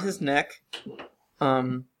around his neck,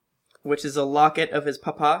 which is a locket of his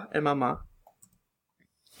papa and mama.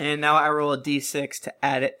 And now I roll a d6 to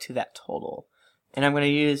add it to that total. And I'm going to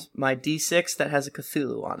use my d6 that has a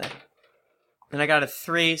Cthulhu on it. And I got a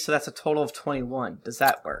 3, so that's a total of 21. Does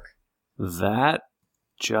that work? That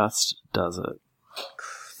just does it.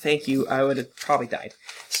 Thank you. I would have probably died.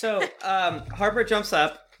 So, Harper jumps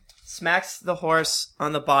up, smacks the horse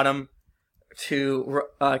on the bottom to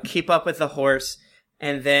keep up with the horse,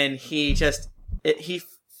 and then he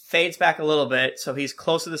fades back a little bit, so he's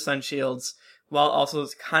close to the sun shields, while also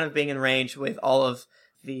kind of being in range with all of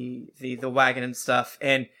the wagon and stuff,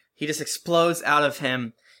 and he just explodes out of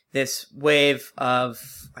him this wave of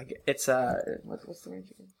what's the range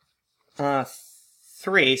again?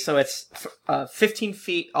 3, so it's 15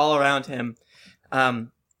 feet all around him.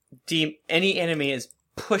 Any enemy is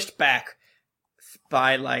pushed back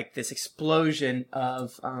by this explosion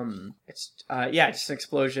of just an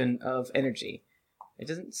explosion of energy. It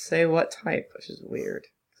doesn't say what type, which is weird.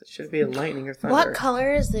 It should be a lightning or thunder. What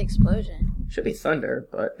color is the explosion? Should be thunder,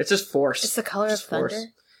 but it's just force. It's the color of thunder?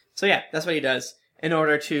 So yeah, that's what he does in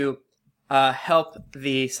order to help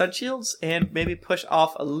the sun shields and maybe push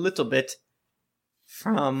off a little bit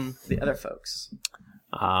from the other folks.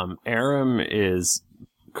 Aram is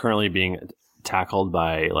currently being tackled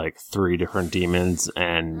by like 3 different demons,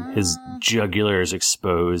 and his jugular is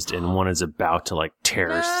exposed, and one is about to like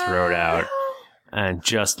tear his throat out. And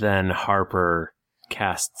just then Harper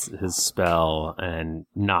casts his spell and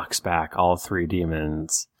knocks back all 3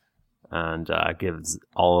 demons, and gives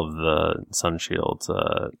all of the Sun Shields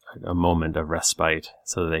a moment of respite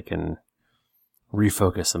so they can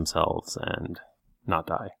refocus themselves and not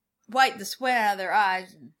die. Wipe the sweat out of their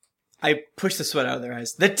eyes. I push the sweat out of their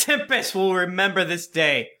eyes. The Tempest will remember this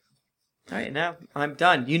day. All right, now I'm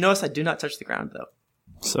done. You notice I do not touch the ground, though.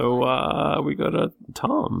 So we go to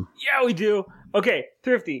Tom. Yeah, we do. Okay,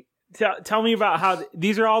 Thrifty, tell me about how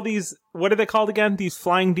these are all these. What are they called again? These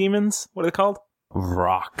flying demons. What are they called?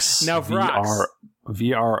 Vrocks. Now Vrocks.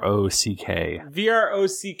 V-R-O-C-K.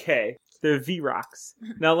 V-R-O-C-K. They're V-Rocks.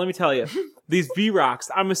 Now let me tell you, these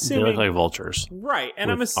V-Rocks, I'm assuming They look like vultures. Right, and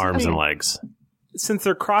with I'm assuming arms and legs. Since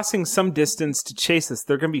they're crossing some distance to chase us,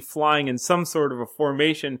 they're going to be flying in some sort of a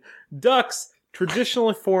formation. Ducks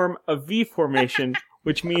traditionally form a V formation,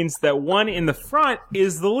 which means that one in the front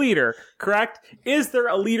is the leader, correct? Is there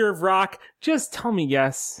a leader of rock? Just tell me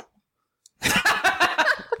yes.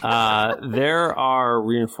 There are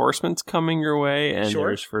reinforcements coming your way, and Sure.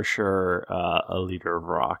 there's for sure a leader of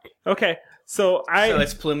rock. Okay, so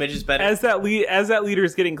its plumage is better. As that leader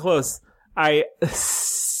is getting close, I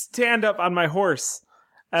stand up on my horse,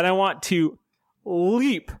 and I want to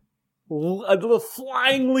leap, a little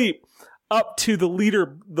flying leap up to the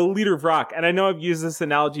leader of rock. And I know I've used this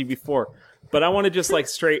analogy before, but I want to just like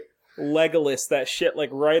straight Legolas that shit like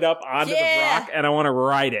right up onto the rock, and I want to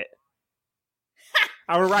ride it.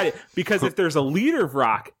 I want to ride it because if there's a leader of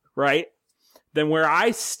rock, right, then where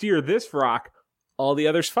I steer this rock, all the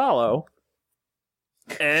others follow.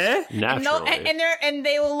 Naturally. And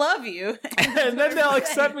they will love you. And then they'll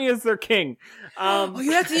accept me as their king.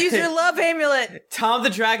 You have to use your love amulet. Tom the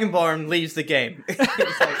Dragonborn leaves the game. He's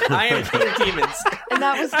like, I am king of demons. And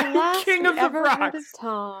that was the last King of the ever heard rocks. of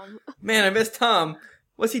Tom. Man, I miss Tom.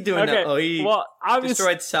 What's he doing Okay, now? Oh, he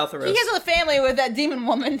destroyed Southros. He has a family with that demon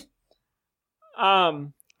woman. I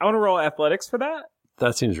want to roll athletics for that.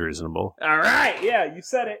 That seems reasonable. All right, yeah, you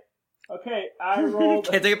said it. Okay, I rolled.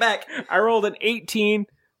 Can't take it back. I rolled an 18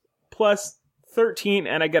 plus 13,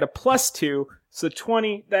 and I get a +2, so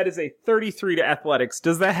 20. That is a 33 to athletics.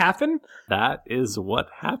 Does that happen? That is what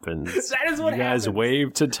happens. That is what you guys happens.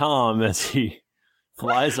 wave to Tom as he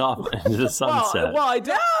flies off into the sunset. Well, I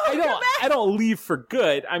don't leave for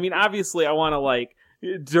good. I mean, obviously, I want to like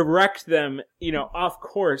direct them, off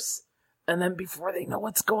course, and then before they know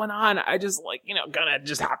what's going on, I just gonna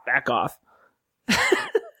just hop back off.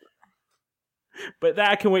 But that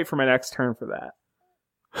I can wait for my next turn for that.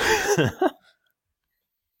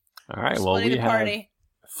 All right, well, we have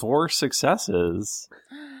 4 successes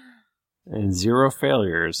and 0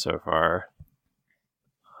 failures so far.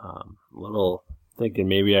 Little thinking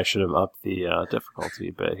maybe I should have upped the difficulty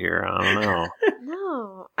a bit here. I don't know.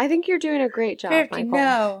 No, I think you're doing a great job, 50,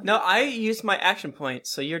 Michael. No, I used my action point,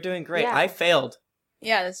 so you're doing great. Yeah. I failed.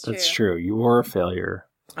 Yeah, that's true. That's true. You were a failure.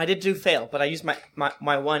 I did do fail, but I used my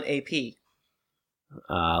 1 AP.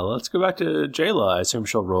 Let's go back to Jayla. I assume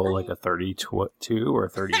she'll roll like a 32 or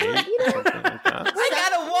 38. Something like that. I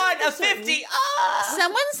got a 1, a 50.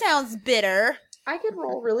 Someone sounds bitter. I could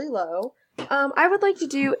roll really low. I would like to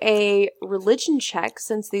do a religion check,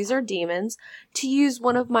 since these are demons, to use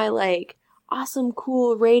one of my, like, awesome,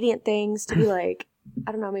 cool, radiant things to be like,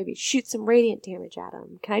 I don't know, maybe shoot some radiant damage at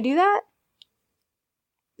them. Can I do that?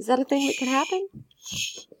 Is that a thing that can happen?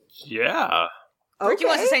 Yeah. Ricky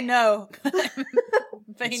wants to say no.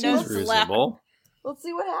 But he knows Seems it's loud. reasonable. Let's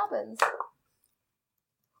see what happens.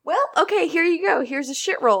 Well, okay, here you go. Here's a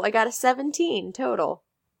shit roll. I got a 17 total.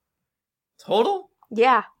 Total?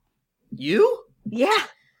 Yeah. You? Yeah.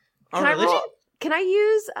 On religion? Can I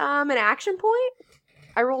use an action point?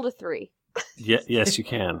 I rolled a 3. Yes, you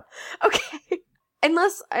can. Okay.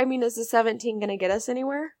 Unless, is the 17 going to get us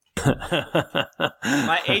anywhere?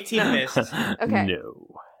 My 18 missed. Okay.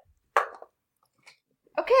 No.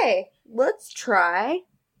 Okay, let's try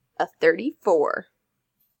a 34.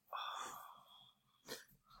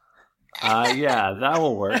 Yeah, that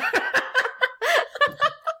will work.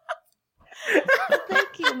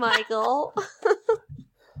 Thank you, Michael.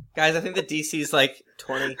 Guys, I think the DC is like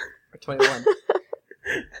 20 or 21. I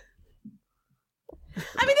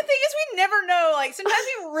mean, the thing is, we never know. Like, sometimes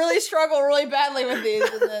we really struggle really badly with these,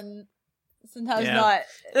 and then sometimes not.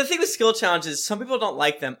 The thing with skill challenges, some people don't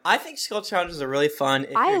like them. I think skill challenges are really fun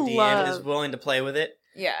if your DM is willing to play with it.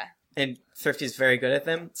 Yeah. And Thrifty's very good at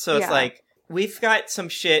them. So it's Yeah. like, We've got some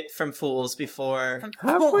shit from fools before.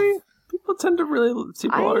 Have we? People tend to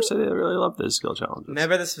say they really love those skill challenges.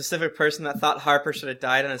 Remember the specific person that thought Harper should have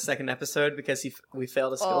died on a second episode because we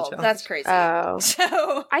failed a skill challenge? That's crazy. Oh.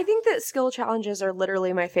 So I think that skill challenges are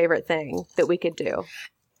literally my favorite thing that we could do.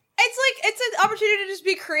 it's an opportunity to just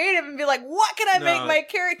be creative and be like, what can I make my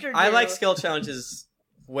character do? I like skill challenges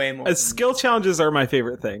way more. Skill challenges are my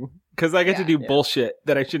favorite thing because I get to do bullshit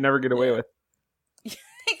that I should never get away with.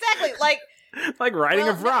 Exactly. Like riding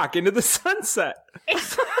a rock into the sunset.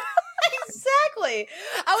 Exactly.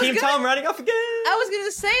 Team Tom riding off again. I was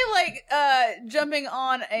gonna say jumping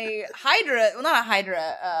on a Hydra. Well, not a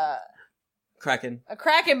Hydra. Kraken. A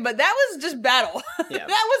Kraken, but that was just battle. Yeah.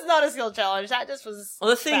 That was not a skill challenge. That just was.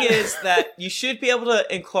 Well, the thing is that you should be able to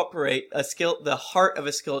incorporate the heart of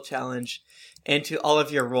a skill challenge into all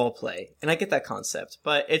of your role play. And I get that concept,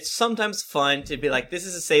 but it's sometimes fun to be like, this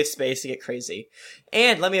is a safe space to get crazy.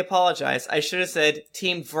 And let me apologize. I should have said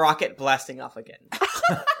Team Rocket blasting off again.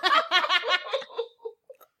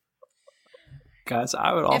 Guys,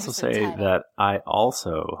 I would also say that I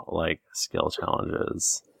also like skill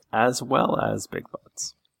challenges as well as big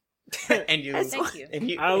butts. Thank you.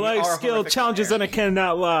 I like skill challenges and I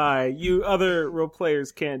cannot lie. You other role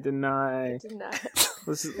players can't deny.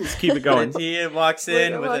 Let's keep it going. Tia walks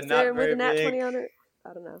in with a not very big 20 on it.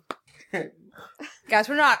 I don't know. Guys,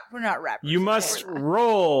 we're not rappers. You must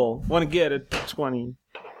roll. Want to get a 20.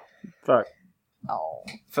 Fuck. Oh.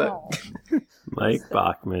 Fuck. Mike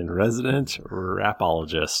Bachman, resident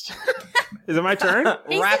rapologist. Is it my turn?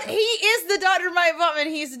 He is the Dr. Mike Butman.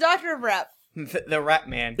 He's the doctor of rap. The rap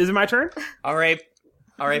man. Is it my turn?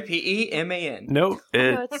 R-A-P-E-M-A-N. Nope.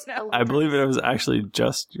 I believe it was actually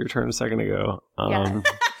just your turn a second ago.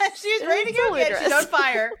 She's ready to go again. She's on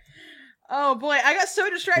fire. Oh boy, I got so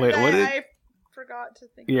distracted. Wait, what I forgot to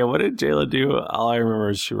think. Yeah, what did Jayla do? All I remember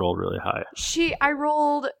is she rolled really high. I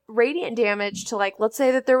rolled radiant damage to let's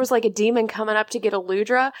say that there was a demon coming up to get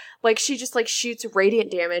Eludra. She just shoots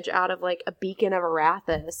radiant damage out of a beacon of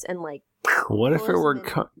Arathis and What if it were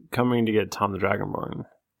coming to get Tom the Dragonborn?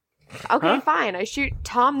 Okay, fine. I shoot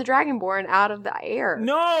Tom the Dragonborn out of the air.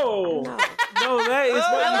 No, that is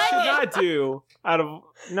what you should not do.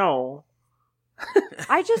 No.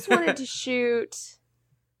 I just wanted to shoot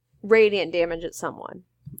radiant damage at someone.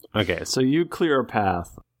 Okay, so you clear a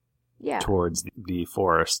path towards the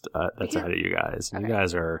forest that's ahead of you guys. Okay. You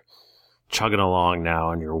guys are chugging along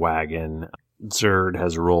now in your wagon. Zerd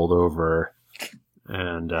has rolled over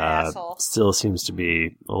and still seems to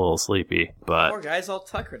be a little sleepy. But poor guy's all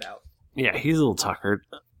tuckered out. Yeah, he's a little tuckered.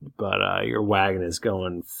 But your wagon is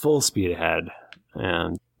going full speed ahead.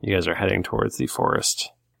 And you guys are heading towards the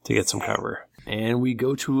forest to get some cover. And we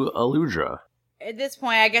go to Eludra. At this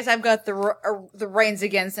point, I guess I've got the reins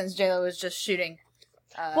again since JLo was just shooting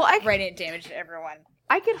radiant damage to everyone.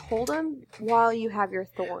 I could hold him while you have your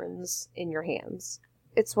thorns in your hands.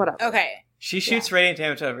 It's whatever. Okay. She shoots radiant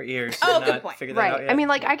damage out of her ears. Good point. Right. I mean,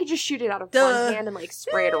 I could just shoot it out of one hand and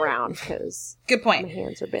spray it around because good point. My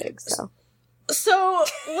hands are big. So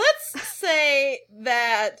let's say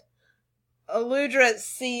that Eludra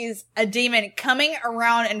sees a demon coming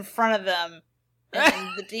around in front of them,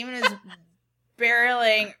 and the demon is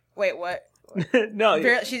barreling. Wait, what? No,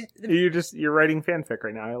 you're writing fanfic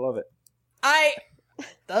right now. I love it.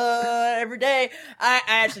 Every day. I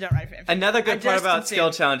actually don't write fanfic. Another good part about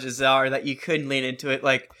skill challenges are that you could lean into it.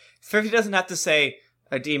 Thrifty doesn't have to say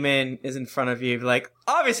a demon is in front of you.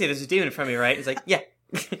 Obviously there's a demon in front of you, right? It's yeah.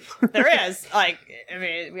 There is.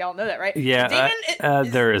 We all know that, right? Yeah,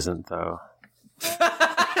 there isn't, though.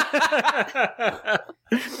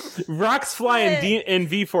 Rocks fly in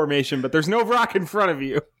V formation, but there's no rock in front of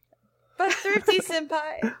you. But Thrifty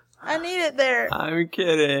Senpai, I need it there. I'm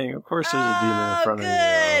kidding. Of course there's a demon in front of you.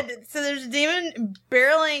 Good. So there's a demon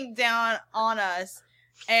barreling down on us.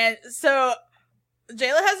 And so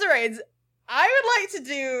Jayla has the reins. I would like to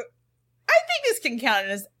do... I think this can count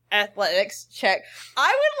as athletics check.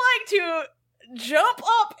 I would like to jump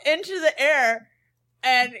up into the air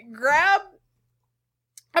and grab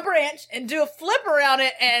a branch and do a flip around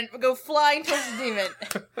it and go flying towards the demon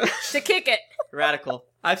to kick it. Radical.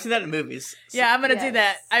 I've seen that in movies. Yeah, I'm gonna do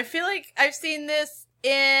that. I feel like I've seen this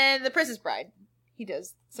in The Princess Bride. He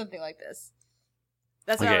does something like this.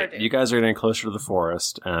 That's what I would do. You guys are getting closer to the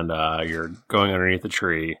forest, and you're going underneath the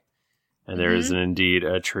tree, and there is indeed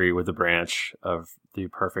a tree with a branch of the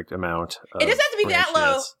perfect amount of It doesn't have to be that low.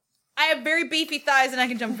 branchness. I have very beefy thighs and I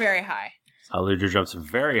can jump very high. Eludra jumps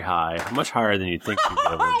very high, much higher than you'd think she'd be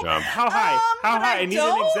able to jump. How high? How high? I need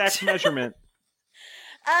an exact measurement.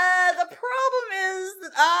 The problem is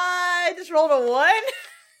that I just rolled a 1.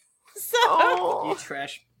 So you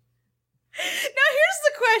trash. Now here's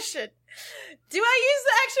the question. Do I use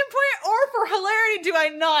the action point, or for hilarity do I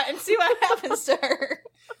not, and see what happens to her?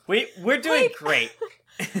 We're doing great.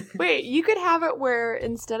 Wait, you could have it where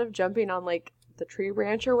instead of jumping on like the tree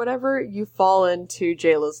branch or whatever, you fall into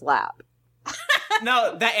Jayla's lap.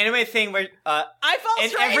 No, that anime thing where I fall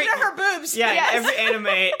straight into her boobs. Yeah, yes. in every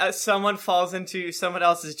anime, someone falls into someone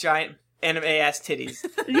else's giant anime ass titties.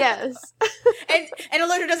 Yes. and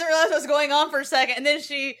Eludra doesn't realize what's going on for a second, and then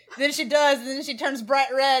she does, and then she turns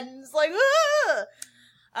bright red, and it's like, ah!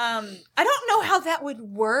 I don't know how that would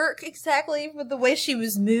work exactly with the way she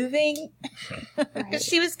was moving. Because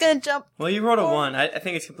she was gonna jump. Well, you rolled a 1. I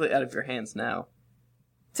think it's completely out of your hands now.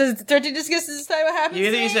 So 13 just gets to decide what happens. You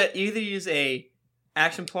either use a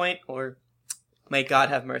action point or may God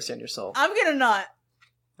have mercy on your soul. I'm gonna not.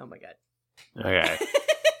 Oh my god. Okay.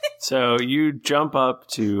 So you jump up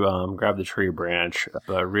to grab the tree branch,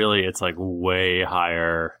 but really it's like way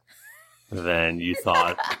higher than you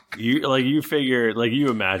thought. You figured, like you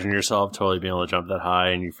imagine yourself totally being able to jump that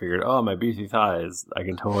high, and you figured, oh, my beefy thighs, I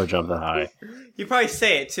can totally jump that high. You probably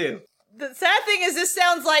say it too. The sad thing is, this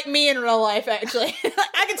sounds like me in real life. Actually,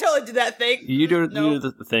 I can totally do that thing. You do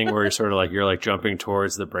the thing where you're like jumping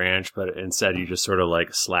towards the branch, but instead you just sort of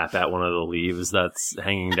like slap at one of the leaves that's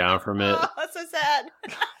hanging down from it. Oh, that's so sad.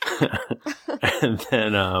 And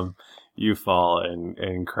then you fall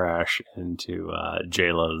and crash into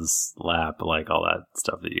Jayla's lap, like all that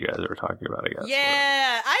stuff that you guys were talking about, I guess.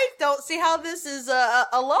 Yeah, I don't see how this is a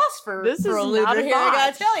loss for this for is Eludra not a here. I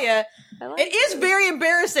gotta botch. tell you, it is very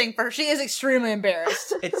embarrassing for her. She is extremely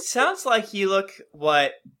embarrassed. It sounds like you look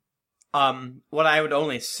what I would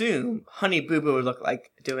only assume Honey Boo Boo would look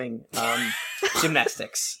like doing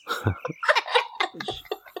gymnastics.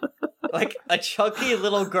 Like a chunky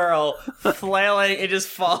little girl flailing and just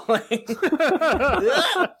falling.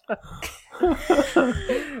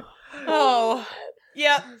 Oh,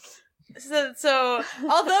 yep. So,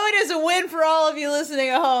 although it is a win for all of you listening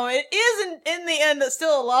at home, it is in the end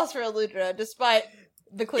still a loss for Eludra, despite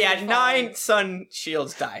the clear. Yeah, 9 sun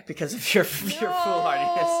shields die because of your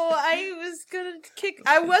foolhardiness. Oh, I was gonna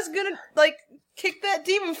kick that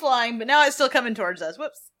demon flying, but now it's still coming towards us.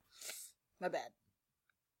 Whoops, my bad.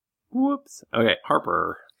 Whoops. Okay,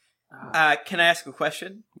 Harper. Can I ask a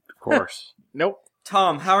question? Of course. Nope.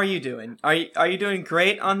 Tom, how are you doing? Are you doing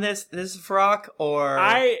great on this frog, or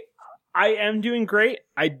I am doing great.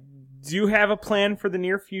 I do have a plan for the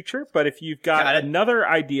near future, but if you've got another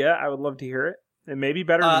idea, I would love to hear it. It may be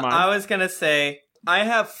better than mine. I was gonna say I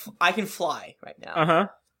can fly right now. Uh-huh.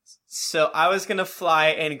 So I was gonna fly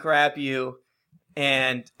and grab you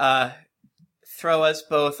and throw us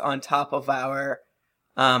both on top of our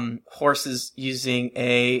horses using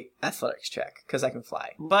a athletics check because I can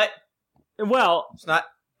fly. But it's not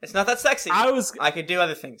that sexy. I could do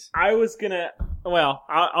other things. I was gonna. Well,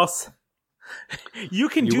 I'll you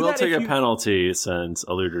can do that. You will take a penalty since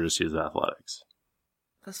Eludra just used athletics.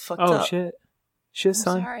 That's fucked up. Oh shit! Shit's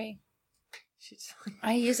I'm son. sorry.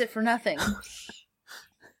 I use it for nothing.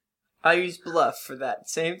 I use bluff for that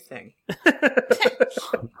same thing.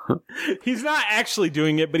 He's not actually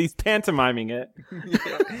doing it, but he's pantomiming it.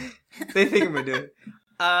 Yeah. They think I'm gonna do it.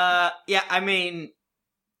 Yeah, I mean,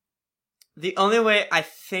 the only way I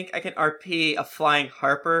think I can RP a flying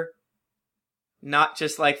Harper, not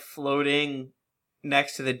just like floating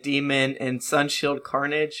next to the demon and Sunshield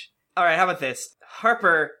Carnage. Alright, how about this?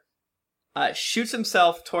 Harper shoots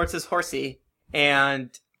himself towards his horsey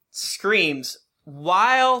and screams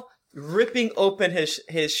while ripping open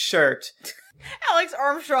his shirt. Alex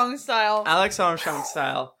Armstrong style.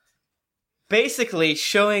 Basically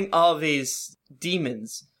showing all these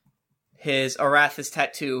demons his Arathis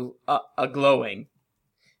tattoo glowing.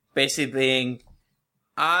 Basically being,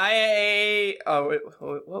 what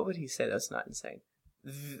would he say? That's not insane.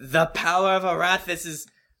 The power of Arathis is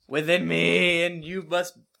within me, and you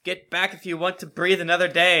must get back if you want to breathe another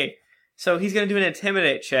day. So he's going to do an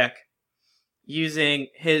intimidate check using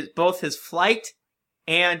both his flight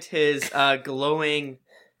and his glowing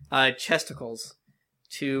chesticles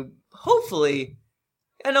to hopefully.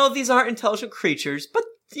 I know these aren't intelligent creatures, but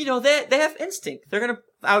they have instinct.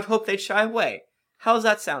 I would hope they'd shy away. How does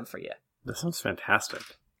that sound for you? That sounds fantastic.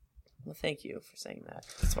 Well, thank you for saying that.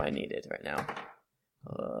 That's what I needed right now.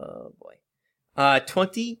 Oh boy.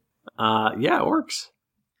 20? Yeah, it works.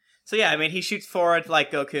 So yeah, I mean, he shoots forward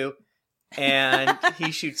like Goku, and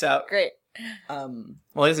he shoots out. Great. Well,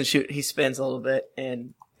 he doesn't shoot. He spins a little bit,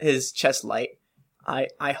 and his chest light,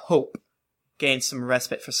 I hope, gains some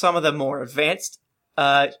respite for some of the more advanced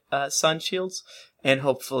sun shields, and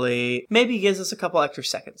hopefully maybe gives us a couple extra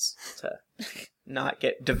seconds to not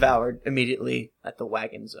get devoured immediately at the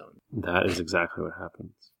wagon zone. That is exactly what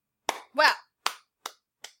happens. Wow.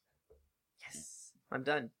 Yes, I'm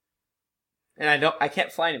done. And I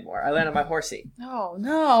can't fly anymore. I land on my horsey. Oh,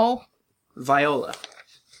 no. Viola.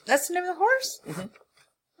 That's the name of the horse? Mm-hmm.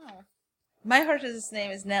 Oh. My horse's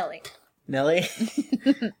name is Nelly. Nelly?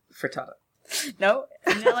 Frittata. No,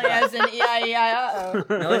 Nelly as in E-I-E-I-O.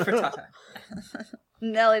 Nelly Frittata.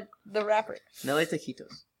 Nelly the rapper. Nelly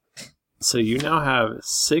Taquitos. So you now have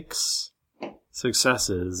 6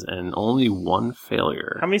 successes and only 1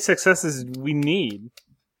 failure. How many successes do we need?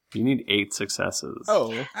 You need 8 successes.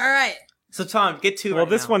 Oh. All right. So, Tom, get 2 Well, right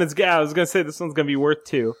this now. one is... I was going to say this one's going to be worth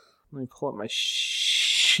 2. Let me pull up my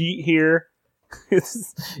sheet here.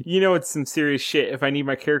 It's some serious shit if I need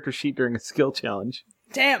my character sheet during a skill challenge.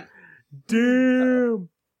 Damn. Yeah.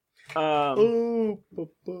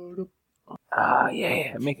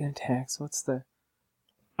 Make an attack. So what's the...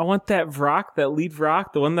 I want that Vrock, that lead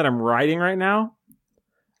Vrock, the one that I'm riding right now.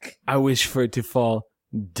 I wish for it to fall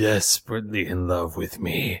desperately in love with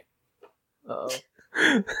me. Uh-oh.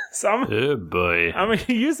 So I'm going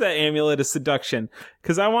to use that amulet of seduction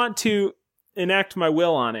because I want to enact my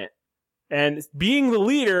will on it. And being the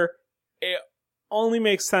leader, it only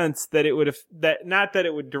makes sense that it would not that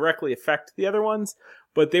it would directly affect the other ones,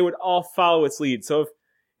 but they would all follow its lead. So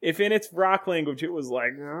if in its rock language it was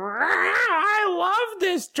like, I love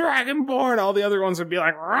this Dragonborn, all the other ones would be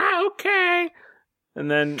like, okay. And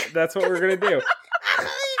then that's what we're going to do.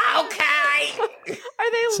 Okay.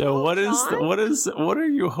 Are they So what are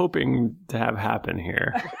you hoping to have happen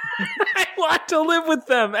here? I want to live with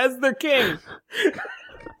them as their king.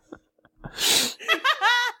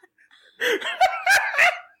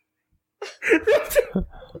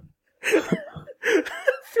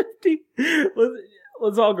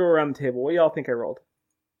 Let's all go around the table. What do y'all think I rolled?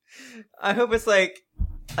 I hope it's like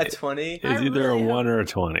a 20. It's either a 1 or a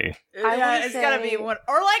 20. Yeah, it's gotta be one,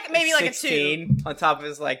 or like maybe like a 2. 16 on top of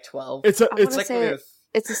his like 12. It's a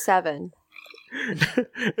 7.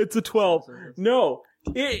 It's a 12. No,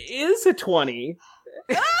 it is a 20.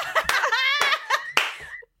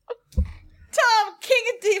 Tom, King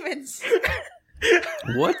of Demons.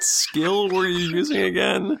 What skill were you using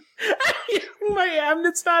again?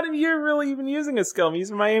 It's not you're really even using a skill. I'm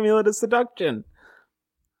using my amulet of seduction.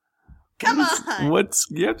 Come on.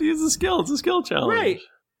 You have to use a skill. It's a skill challenge. Right.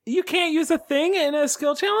 You can't use a thing in a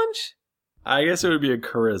skill challenge? I guess it would be a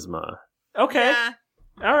charisma. Okay. Yeah.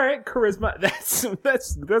 All right, charisma.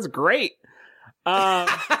 That's great.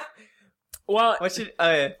 Well, what's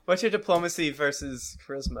your diplomacy versus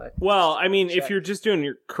charisma? Well, I mean, check? if you're just doing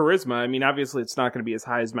your charisma, I mean, obviously it's not going to be as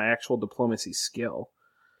high as my actual diplomacy skill.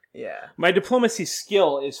 Yeah. My diplomacy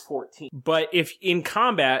skill is 14. But if in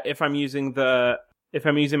combat, if I'm using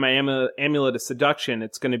my amulet of seduction,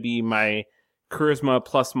 it's going to be my charisma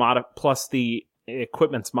plus the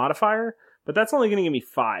equipment's modifier. But that's only going to give me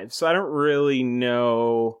 5. So I don't really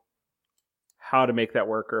know how to make that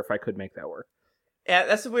work or if I could make that work. Yeah,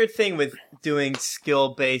 that's the weird thing with doing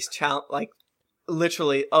skill-based challenge, like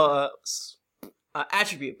literally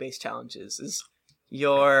attribute-based challenges. Is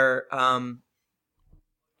your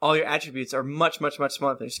all your attributes are much, much, much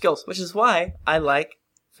smaller than your skills, which is why I like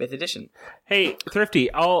 5th edition. Hey, Thrifty,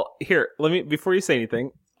 before you say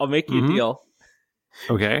anything, I'll make you a deal.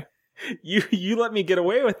 Okay. You let me get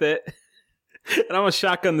away with it, and I'm gonna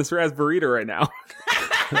shotgun this Raspberita right now.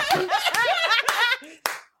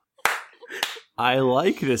 I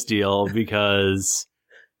like this deal because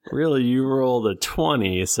really you rolled a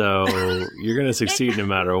 20, so you're going to succeed no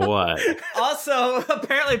matter what. Also,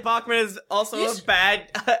 apparently Bachman is also a bad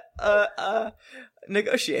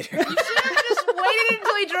negotiator. You should have just waited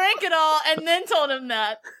until he drank it all and then told him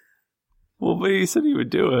that. Well, but he said he would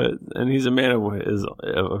do it, and he's a man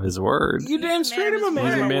of his word. You damn straight I'm a man.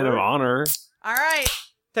 He's a man of honor. All right.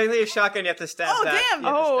 Technically, a shotgun, you have to stab that. Damn.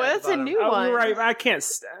 Oh, that's a new one. You're right. I can't.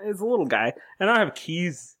 It's a little guy, and I don't have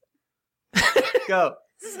keys. Go.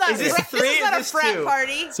 This is not a frat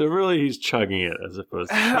party. So really, he's chugging it as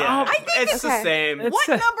opposed to... Yeah, I think it's the same. What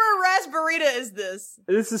number of Raspberita is this?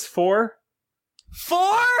 This is 4. 4?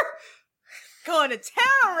 Going to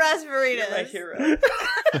town on Raspberitas. You're my hero. Next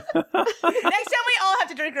time we all have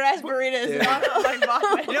to drink Raspberitas.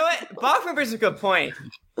 Bachman. You know what? Bachman brings a good point.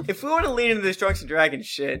 If we want to lean into this Drunks and Dragons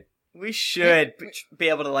shit, we should be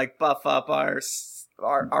able to like buff up our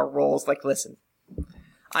rolls. Like, listen,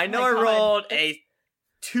 I know I rolled a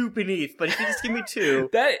 2 beneath, but if you just give me 2,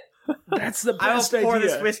 that's the best I will pour idea.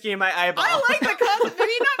 this whiskey in my eyeball. I like the concept.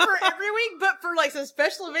 Maybe not for every week, but for like some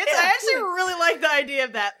special events. I actually really like the idea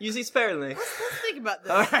of that. Use these sparingly. Let's think about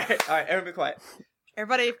this. All right, everybody be quiet.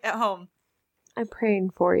 Everybody at home. I'm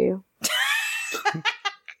praying for you.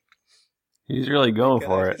 He's really going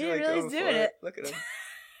for it. He really is doing it. Look at him.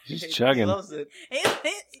 He's chugging. He loves it.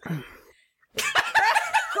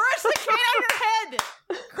 Crush the can on your head!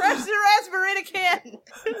 Crush the raspberry can!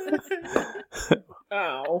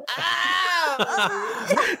 Ow.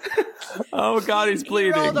 Ow! Oh God, he's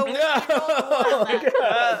bleeding. Oh, God.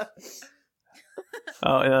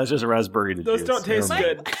 Oh, yeah, it's just raspberry. Those don't taste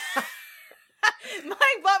good.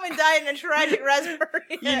 Mike Butman died in a tragic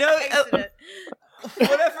raspberry accident.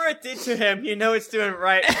 Whatever it did to him, you know it's doing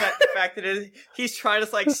right. The fact that he's trying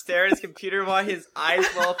to like stare at his computer while his eyes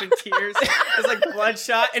well up in tears. It's like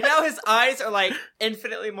bloodshot, and now his eyes are like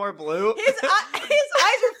infinitely more blue. His eyes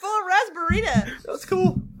are full of raspberry. That's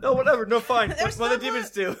cool. No, whatever. No, fine. What the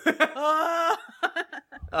demons do?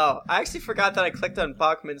 Oh, I actually forgot that I clicked on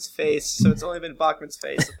Bachman's face, so it's only been Bachman's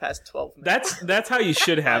face the past 12 minutes. That's how you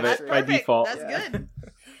should have it by default. That's good.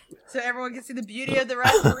 So everyone can see the beauty of the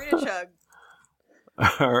raspberry chug.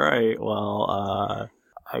 All right. Well,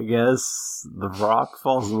 I guess the Rock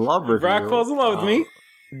falls in love with you. Rock falls in love with me.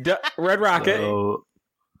 Red Rocket. So...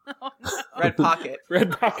 Oh, no. Red Pocket.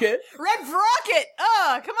 Red Pocket. Red Rocket.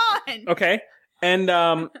 Oh, come on. Okay. And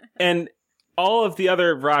all of the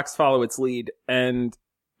other rocks follow its lead, and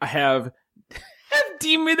I have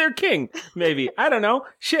deem me their king. Maybe. I don't know.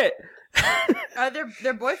 Shit.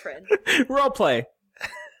 Their boyfriend. Role play.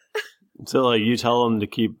 So, like, you tell them to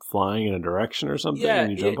keep flying in a direction or something,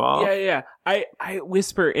 and you jump off? Yeah. I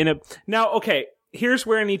whisper in a... Now, okay, here's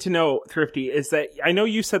where I need to know, Thrifty, is that I know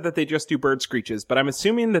you said that they just do bird screeches, but I'm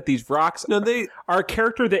assuming that these rocks are a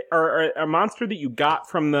character that are a monster that you got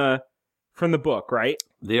from the book, right?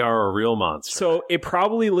 They are a real monster. So it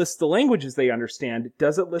probably lists the languages they understand.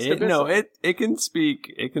 Does it list Abyssal? No, it can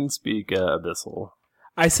speak Abyssal.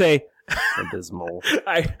 I say... Abysmal.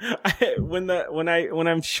 When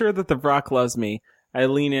I'm sure that the Rock loves me, I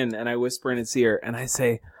lean in and I whisper in its ear and I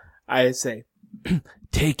say,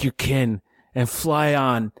 take your kin and fly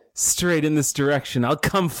on straight in this direction. I'll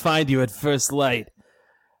come find you at first light.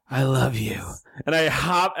 I love you. And I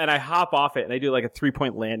hop off it and I do like a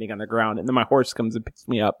 3-point landing on the ground, and then my horse comes and picks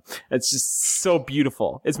me up. It's just so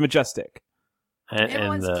beautiful. It's majestic.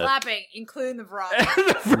 Everyone's clapping, including the Rock.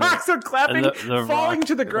 The Rocks are clapping, the falling rock,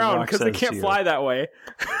 to the ground because they can't fly that way.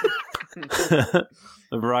 The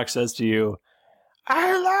Rock says to you,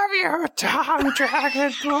 I love you, Tom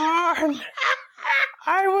Dragonborn.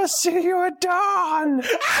 I will see you at dawn.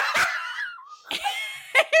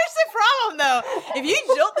 Here's the problem, though. If you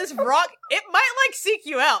jilt this rock, it might, like, seek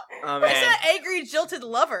you out. Oh, man. It's an angry, jilted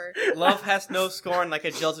lover. Love has no scorn like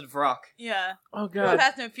a jilted rock. Yeah. Oh, God. Love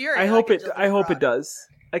has no fury. I hope it does.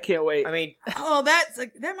 I can't wait. I mean... Oh, that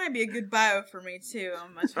might be a good bio for me, too.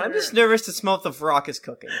 I'm just nervous to smell what the rock is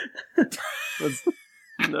cooking.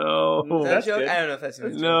 No. Is that a joke? Good. I don't know if that's a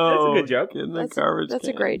joke. No. That's a good joke. That's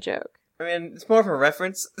a great joke. I mean, it's more of a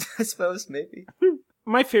reference, I suppose, maybe.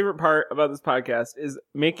 My favorite part about this podcast is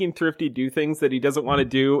making Thrifty do things that he doesn't want to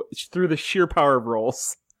do through the sheer power of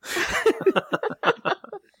rolls.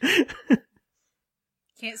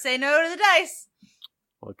 Can't say no to the dice.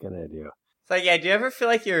 What can I do? It's like, yeah, do you ever feel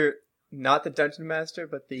like you're not the dungeon master,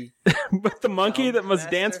 but the... but the monkey that must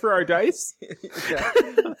dance for our dice? Yeah.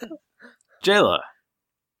 Jayla.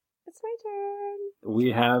 It's my turn. We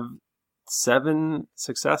have 7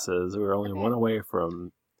 successes. We're only one away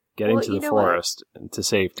from getting to the forest and to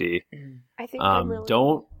safety. I think I'm really...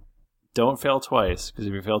 Don't fail twice, because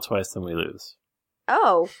if you fail twice, then we lose.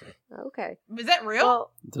 Oh, okay. Is that real?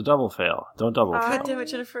 Well, It's a double fail. Don't double fail. God damn it,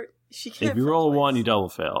 Jennifer. She can't If you roll a 1, you double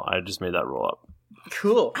fail. I just made that roll up.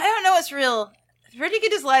 Cool. I don't know what's real. Freddy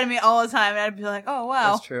could just lie to me all the time, and I'd be like, oh,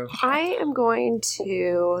 wow. That's true. I am going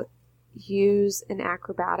to use an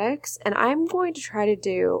acrobatics, and I'm going to try to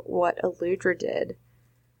do what Eludra did,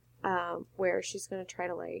 where she's going to try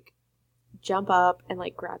to, like, jump up and,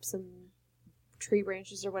 like, grab some tree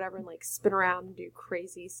branches or whatever and, like, spin around and do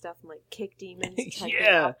crazy stuff and, like, kick demons and try to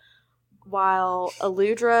get out, while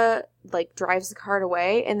Eludra, like, drives the cart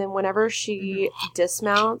away, and then whenever she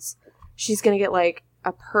dismounts, she's going to get, like,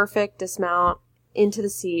 a perfect dismount into the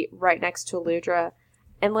seat right next to Eludra,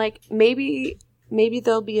 and, like, maybe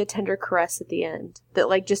there'll be a tender caress at the end that,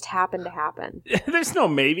 like, just happened to happen. There's no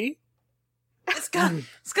maybe. It's gonna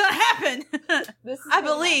happen. I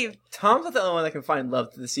believe. Tom's not the only one that can find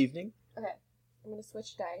love this evening. Okay, I'm gonna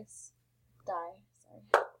switch dice. Sorry.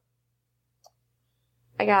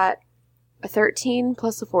 I got a 13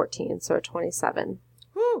 plus a 14, so a 27.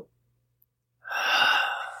 Woo!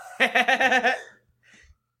 This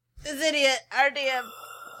idiot, RDM.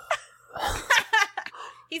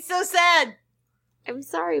 He's so sad. I'm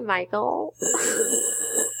sorry, Michael.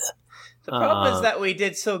 The problem is that we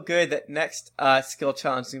did so good that next skill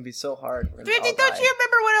challenge is going to be so hard. Thrifty, don't you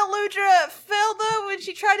remember when Eludra fell, though, when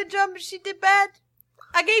she tried to jump and she did bad?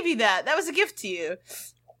 I gave you that. That was a gift to you.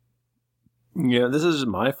 Yeah, this is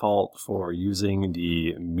my fault for using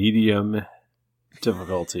the medium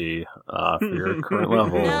difficulty for your current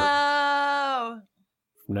level. No.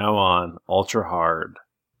 From now on, ultra hard.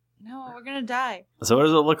 No, we're gonna die. So what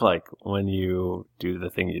does it look like when you do the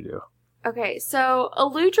thing you do? Okay, so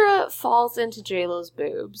Eludra falls into JLo's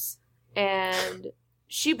boobs, and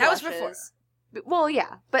she blushes. That was before. Well,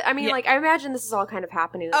 yeah, but I mean, Yeah. like, I imagine this is all kind of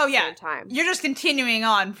happening at the same time. You're just continuing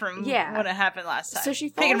on from what happened last time. So she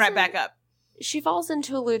picking falls right in- back up. She falls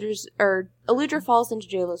into Eludra falls into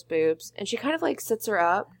JLo's boobs, and she kind of, like, sits her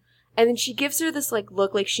up, and then she gives her this, like,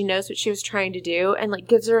 look like she knows what she was trying to do, and, like,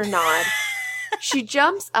 gives her a nod. She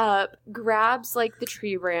jumps up, grabs, like, the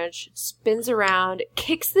tree branch, spins around,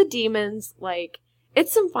 kicks the demons, like,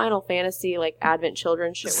 it's some Final Fantasy, like, Advent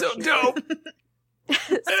Children shit. So dope!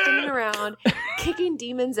 Spinning around, kicking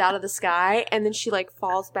demons out of the sky, and then she, like,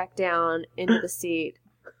 falls back down into the seat,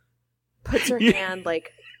 puts her hand,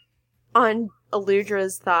 like, on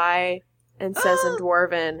Eludra's thigh, and says in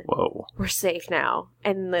Dwarven, "Whoa, we're safe now."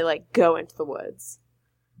 And then they, like, go into the woods.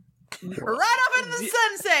 Right off into the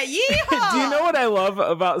sunset. Yeehaw! Do you know what I love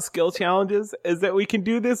about skill challenges? Is that we can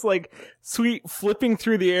do this, like, sweet flipping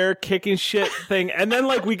through the air, kicking shit thing, and then,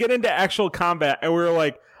 like, we get into actual combat, and we're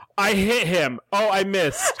like, I hit him. Oh, I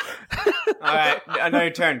missed. All right, I know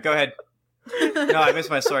your turn. Go ahead. No, I missed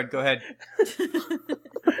my sword. Go ahead.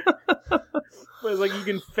 But it's like you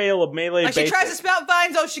can fail a melee Like she basic. tries to spout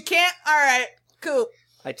vines, oh, she can't? Alright, cool.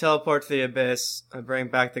 I teleport to the abyss. I bring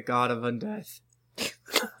back the god of undeath.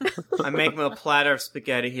 I make him a platter of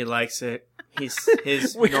spaghetti. He likes it.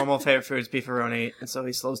 His normal favorite food is beefaroni, and so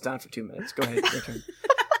he slows down for 2 minutes. Go ahead, your turn.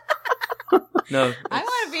 No, I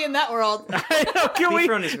want to be in that world. I know, can we,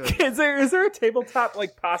 Beefaroni's really- is there a tabletop,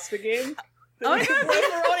 like, pasta game? I want to go to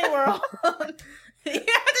Beefaroni World. You have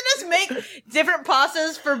to just make different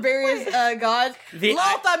pastas for various gods.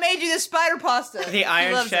 Loth, I made you this spider pasta. The He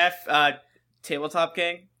Iron loves Chef tabletop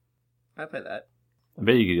game. I play that. I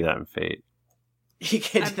bet you could do that in Fate. You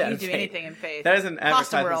can I do that. you in do Fate. anything in Faith. That is an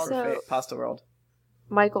Pasta advertisement World. for Fate. Pasta World.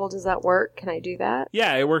 Michael, does that work? Can I do that?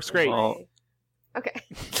 Yeah, it works great. Well, Okay.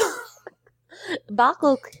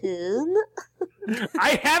 Bakelkun.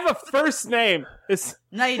 I have a first name.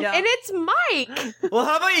 No, you don't. And it's Mike. Well,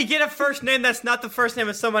 how about you get a first name that's not the first name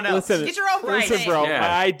of someone else? Listen, Get your own first listen, name. bro. Yeah, my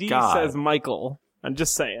ID God. says Michael. I'm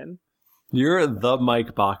just saying. You're the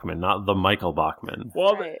Mike Bachman, not the Michael Bachman.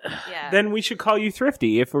 Well, Right. Yeah. then we should call you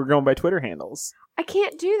Thrifty if we're going by Twitter handles. I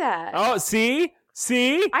can't do that. Oh, see?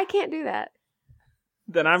 I can't do that.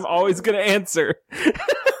 Then I'm always going to answer.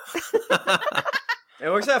 It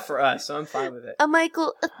works out for us, so I'm fine with it.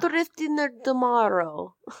 Michael, a thrifty nerd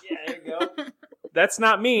tomorrow. Yeah, there you go. That's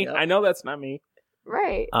not me. Yep. I know that's not me.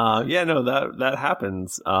 Right. Yeah, no, that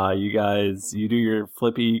happens. You guys, you do your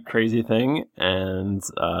flippy, crazy thing, and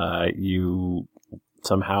you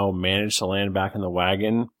somehow manage to land back in the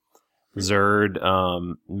wagon. Zerd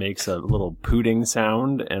makes a little pooting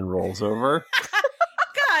sound and rolls over.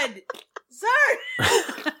 God! Sir!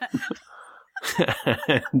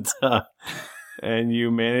 and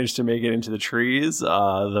you manage to make it into the trees.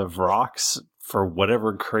 The Vrox, for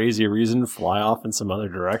whatever crazy reason, fly off in some other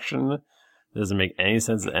direction. It doesn't make any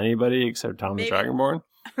sense to anybody except Tom the Dragonborn.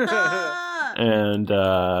 And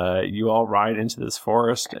you all ride into this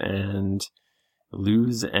forest and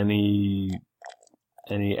lose any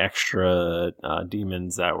extra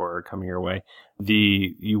demons that were coming your way.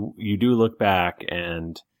 You do look back,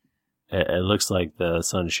 and it looks like the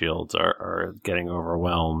sun shields are getting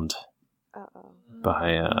overwhelmed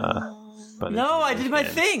by the No, I did my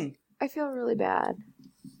demons. thing. I feel really bad.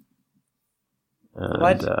 And,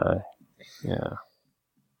 What? Yeah.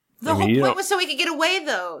 The I mean, whole you point don't- was so we could get away,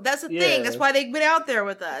 though. That's the Yeah. thing. That's why they've been out there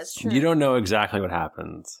with us. You don't know exactly what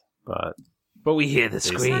happens, but we hear the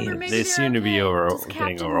They seem to be Does getting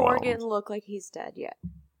Captain overwhelmed. Morgan look like he's dead yet?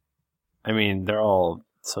 I mean, they're all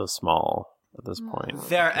so small at this point.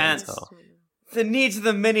 They're You can't ants. tell. The needs of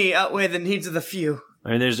the many outweigh the needs of the few.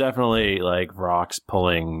 I mean, there's definitely like rocks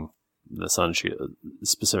pulling the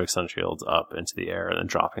specific sun shields up into the air and then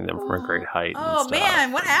dropping them from a great height. and Oh, stuff.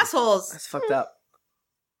 man. What assholes. That's fucked up.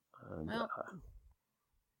 And, Well.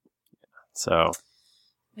 So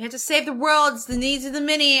We have to save the world. It's the needs of the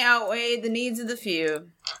many outweigh the needs of the few.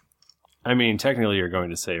 I mean, technically, you're going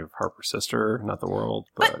to save Harper's sister, not the world,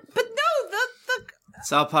 but But no, the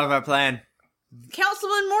It's all part of our plan.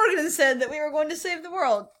 Councilman Morgan said that we were going to save the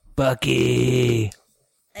world. Bucky.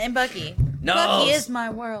 And Bucky. No. Bucky is my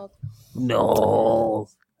world. No.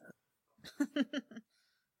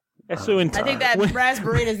 Actually, when I think that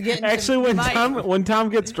raspberry is getting. Actually, when Tom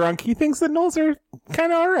gets drunk, he thinks that gnolls are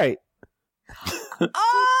kind of all right.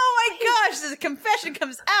 Oh my gosh! The confession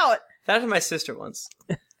comes out. That was my sister once.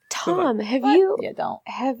 Tom, have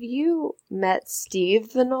you met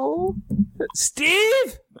Steve the Knoll?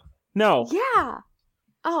 Steve? No. Yeah.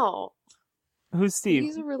 Oh. Who's Steve?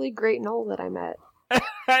 He's a really great Knoll that I met.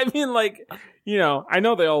 I mean, like, I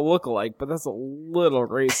know they all look alike, but that's a little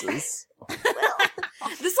racist.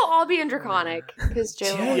 This will all be in Draconic because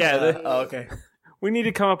Jalen. Okay. We need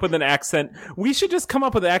to come up with an accent. We should just come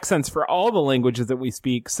up with accents for all the languages that we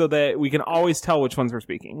speak, so that we can always tell which ones we're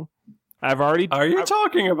speaking. Are you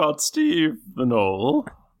talking about Steve the Knoll?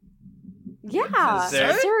 Yeah.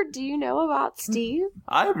 Sir, do you know about Steve?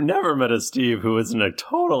 I've never met a Steve who isn't a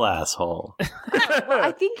total asshole. Well,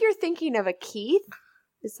 I think you're thinking of a Keith.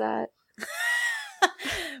 Is that?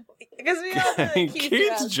 Because we all know that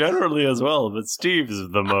Keith's generally as well, but Steve's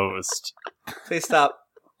the most. Please stop.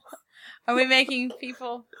 Are we making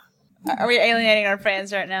people? Are we alienating our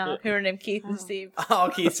fans right now who are named Keith and Steve?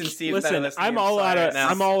 Oh, Keith and Steve. Listen, I'm all out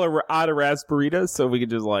of raspberries, so we could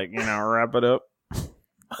just wrap it up.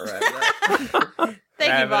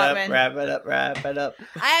 Thank you, Bachman. Wrap it up.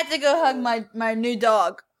 I had to go hug my new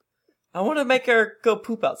dog. I want to make her go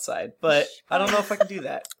poop outside, but I don't know if I can do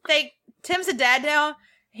that. Tim's a dad now.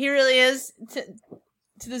 He really is to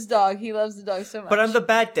this dog. He loves the dog so much. But I'm the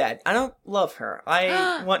bad dad. I don't love her.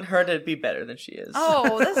 I want her to be better than she is.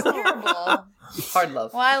 Oh, that's terrible. Hard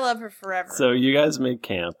love. Well, I love her forever. So you guys make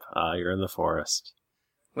camp. You're in the forest.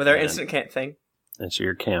 With our instant camp thing. And so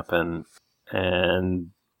you're camping,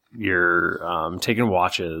 and you're taking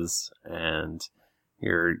watches, and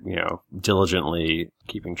you're, diligently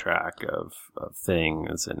keeping track of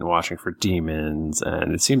things and watching for demons.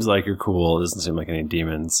 And it seems like you're cool. It doesn't seem like any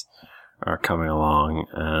demons are coming along.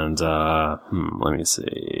 And, let me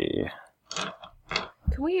see.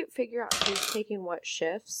 Can we figure out who's taking what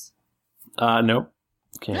shifts? Nope.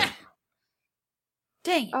 Can't.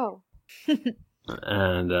 Dang. Oh.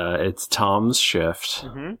 And, it's Tom's shift.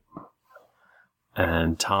 Mm-hmm.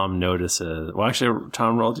 And Tom notices... Well, actually,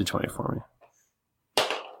 Tom, roll D20 for me.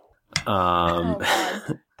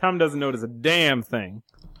 Tom doesn't notice a damn thing.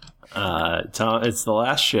 Tom, it's the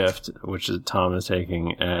last shift, which is Tom is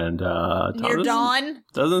taking, and Tom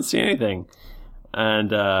doesn't see anything.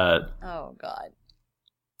 And oh god,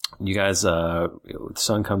 you guys, the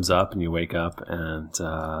sun comes up, and you wake up,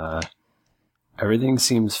 and everything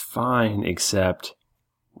seems fine except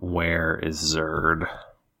where is Zerd?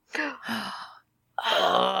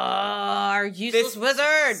 Our useless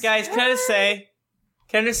wizard, guys. Can I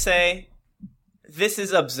just say, this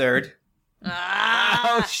is absurd.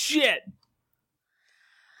 Oh shit!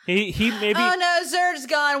 He maybe. Oh no, Zerd's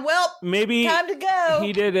gone. Well, maybe time to go.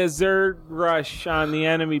 He did a Zerd rush on the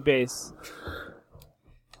enemy base.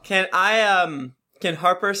 Can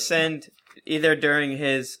Harper send either during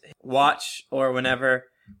his watch or whenever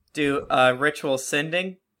do a ritual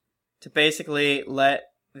sending to basically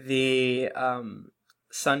let the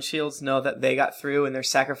sun shields know that they got through and their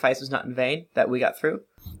sacrifice was not in vain, that we got through?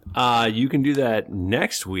 You can do that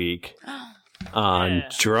next week on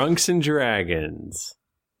Drunks and Dragons.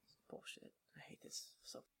 Bullshit. I hate this.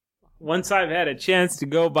 Once I've had a chance to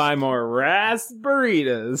go buy more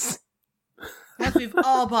raspberries. Once we've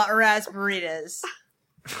all bought raspberries.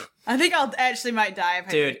 I think I'll actually might die if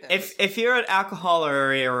I drink those. If you're an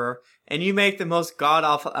alcoholic and you make the most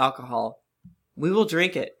god-awful alcohol, we will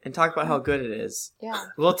drink it and talk about how good it is. Yeah.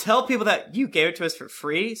 We'll tell people that you gave it to us for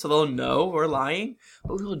free, so they'll know we're lying.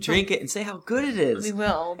 But we will drink it and say how good it is. We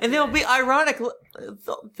will. And they'll be ironic.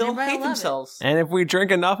 They'll hate themselves. And if we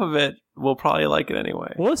drink enough of it, we'll probably like it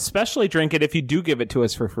anyway. We'll especially drink it if you do give it to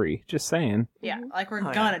us for free. Just saying. Yeah, like we're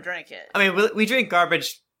gonna drink it. I mean, we drink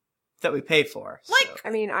garbage that we pay for. Like, I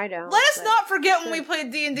mean, I don't. Let us not forget when we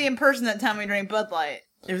played D&D in person that time we drank Bud Light.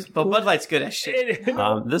 But Bud Light's good as shit.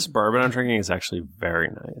 This bourbon I'm drinking is actually very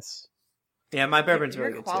nice. Yeah, my bourbon's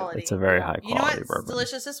very good too. It's a very high quality you know what's bourbon.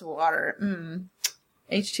 delicious? It's water.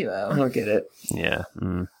 H2O. I don't get it. Yeah.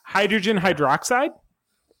 Hydrogen hydroxide?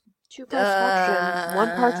 2 parts oxygen,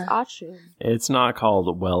 1 part oxygen. It's not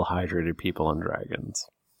called Well-Hydrated People and Dragons.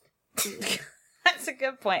 That's a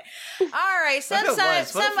good point. All right, some What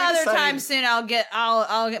if we other decided- time soon I'll get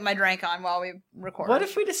my drink on while we record. What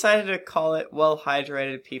if we decided to call it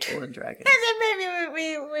Well-Hydrated People and Dragons? And then maybe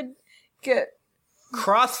we would get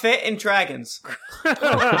CrossFit and Dragons. Oh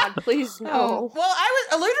God, please no. Oh, well,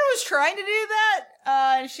 Eludra was trying to do that,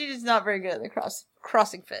 and she is not very good at the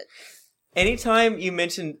crossing fit. Anytime you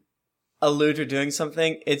mention Eludra doing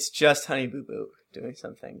something, it's just Honey Boo Boo. doing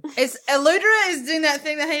something. Is Eludra is doing that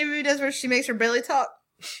thing that Honey Boo Boo does where she makes her belly talk?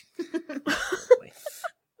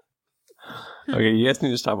 Okay, you guys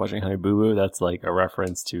need to stop watching Honey Boo Boo. That's like a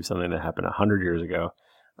reference to something that happened 100 years ago.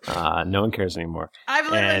 No one cares anymore. I've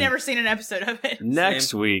literally And never seen an episode of it.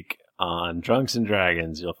 Next week on Drunks and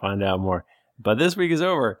Dragons, you'll find out more. But this week is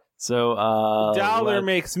over. So, Dollar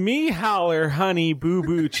makes me holler, Honey Boo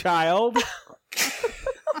Boo child.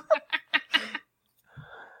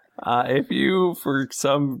 If you, for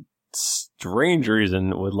some strange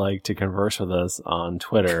reason, would like to converse with us on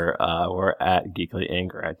Twitter, we're at Geekly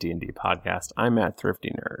Anger at D&D Podcast. I'm at Thrifty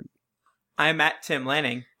Nerd. I'm at Tim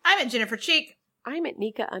Lanning. I'm at Jennifer Cheek. I'm at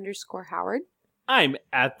Nika_Howard. I'm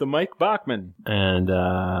at the Mike Bachman. And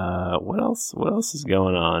what else? What else is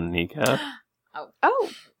going on, Nika?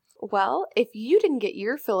 Oh, well, if you didn't get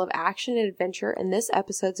your fill of action and adventure in this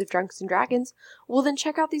episodes of Drunks and Dragons, well then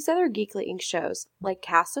check out these other Geekly Inc. shows like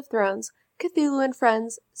Cast of Thrones, Cthulhu and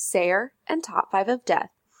Friends, Sayer, and Top 5 of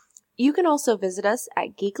Death. You can also visit us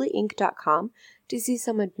at geeklyinc.com to see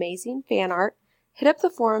some amazing fan art, hit up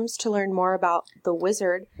the forums to learn more about The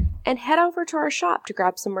Wizard, and head over to our shop to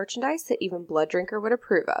grab some merchandise that even Blood Drinker would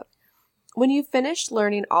approve of. When you've finished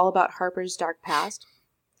learning all about Harper's Dark Past,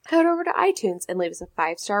 head over to iTunes and leave us a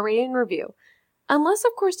 5-star rating and review. Unless,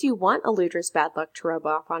 of course, you want Eludra's bad luck to rub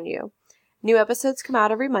off on you. New episodes come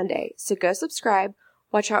out every Monday, so go subscribe,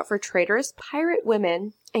 watch out for traitorous pirate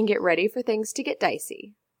women, and get ready for things to get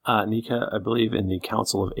dicey. Nika, I believe in the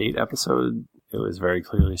Council of 8 episode, it was very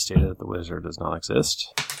clearly stated that the wizard does not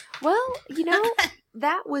exist. Well, you know,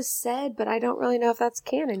 that was said, but I don't really know if that's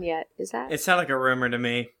canon yet. Is that? It sounded like a rumor to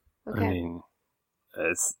me. Okay. I mean,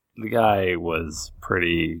 the guy was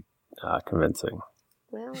pretty convincing.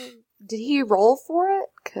 Well, did he roll for it?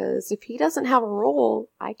 Because if he doesn't have a roll,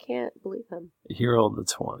 I can't believe him. He rolled the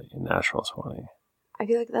 20, natural 20. I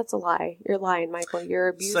feel like that's a lie. You're lying, Michael. You're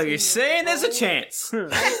abusing. So you're saying there's a chance.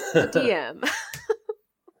 The DM.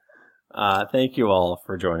 Thank you all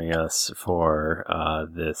for joining us for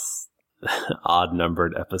this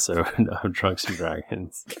odd-numbered episode of Drunks and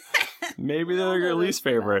Dragons. Maybe they're your least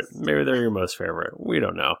favorite. Maybe they're your most favorite. We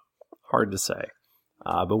don't know. Hard to say.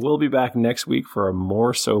 But we'll be back next week for a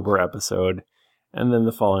more sober episode, and then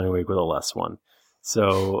the following week with a less one.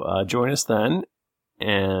 So join us then,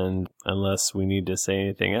 and unless we need to say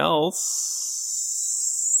anything else...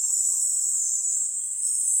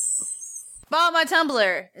 Follow my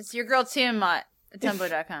Tumblr. It's your girl Tim at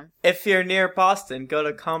tumblr.com. If you're near Boston, go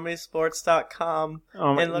to comedysports.com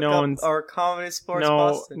and look up our Comedy Sports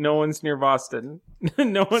Boston. No one's near Boston.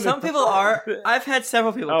 No one. Some people are. I've had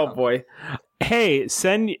several people come. Boy. Hey,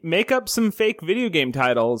 make up some fake video game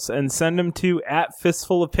titles and send them to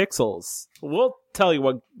 @fistfulofpixels. We'll tell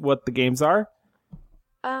you what the games are.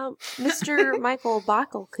 Mr. Michael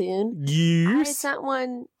Bachelcoon, yes? I sent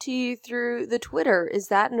one to you through the Twitter. Is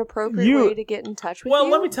that an appropriate way to get in touch with you? Well,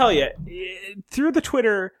 let me tell you, through the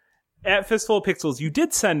Twitter @fistfulofpixels, you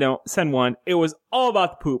did send one. It was all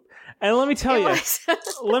about the poop. And let me tell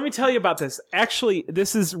you about this. Actually,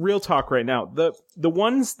 this is real talk right now. The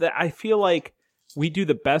ones that I feel like we do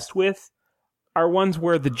the best with are ones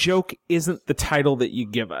where the joke isn't the title that you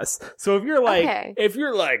give us. So if you're like,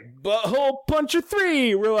 Butthole Puncher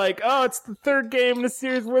 3, we're like, oh, it's the third game in the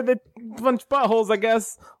series where they punch buttholes, I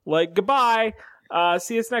guess. Like, goodbye.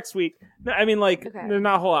 See us next week. I mean, there's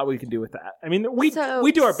not a whole lot we can do with that. I mean, we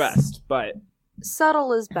do our best, but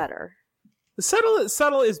subtle is better.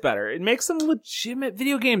 Subtle is better. It makes some legitimate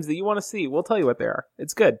video games that you want to see. We'll tell you what they are.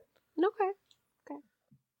 It's good. Okay.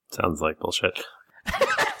 Sounds like bullshit.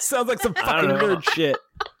 Sounds like some fucking nerd shit.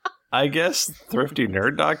 I guess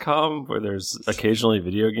thriftynerd.com, where there's occasionally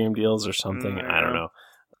video game deals or something. I don't know.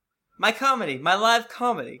 My live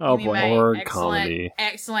comedy. Oh boy, or comedy.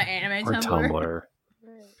 Excellent anime or Tumblr.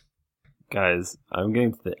 Guys, I'm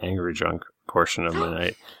getting to the angry drunk portion of my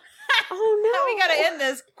night. Oh no, we gotta end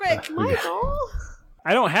this quick, Michael.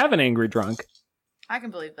 I don't have an angry drunk. I can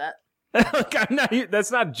believe that.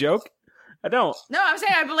 That's not a joke. I don't. No, I'm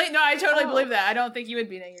saying I totally believe that. I don't think you would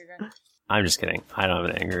be an angry drunk. I'm just kidding. I don't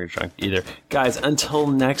have an angry drunk either. Guys, until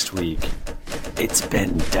next week, it's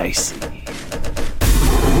been dicey.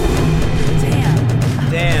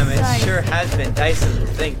 Damn, it sure has been dicey to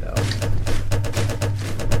think, though.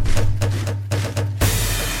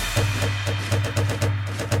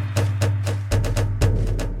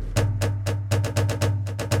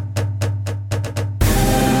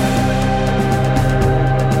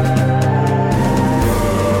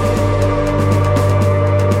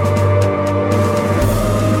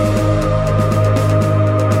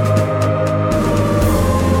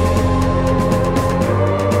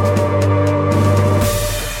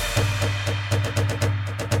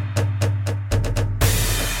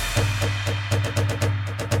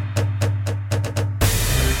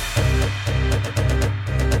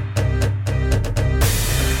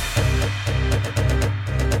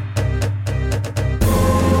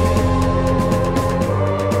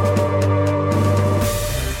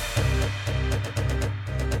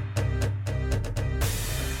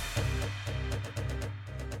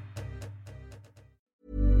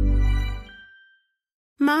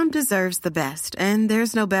 Mom deserves the best, and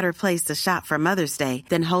there's no better place to shop for Mother's Day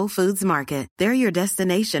than Whole Foods Market. They're your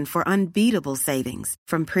destination for unbeatable savings,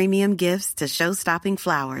 from premium gifts to show-stopping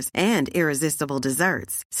flowers and irresistible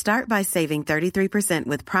desserts. Start by saving 33%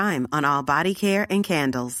 with Prime on all body care and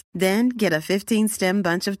candles. Then get a 15-stem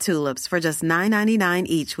bunch of tulips for just $9.99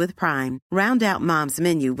 each with Prime. Round out Mom's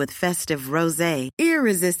menu with festive rosé,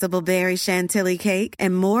 irresistible berry chantilly cake,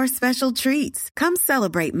 and more special treats. Come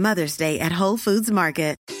celebrate Mother's Day at Whole Foods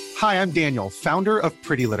Market. Hi, I'm Daniel, founder of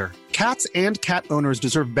Pretty Litter. Cats and cat owners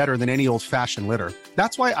deserve better than any old-fashioned litter.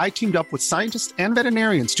 That's why I teamed up with scientists and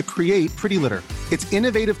veterinarians to create Pretty Litter. Its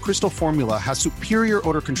innovative crystal formula has superior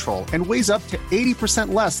odor control and weighs up to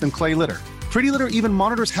 80% less than clay litter. Pretty Litter even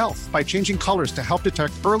monitors health by changing colors to help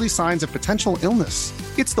detect early signs of potential illness.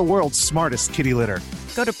 It's the world's smartest kitty litter.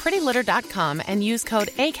 Go to prettylitter.com and use code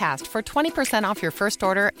ACAST for 20% off your first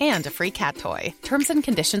order and a free cat toy. Terms and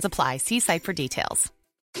conditions apply. See site for details.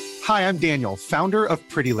 Hi, I'm Daniel, founder of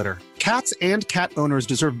Pretty Litter. Cats and cat owners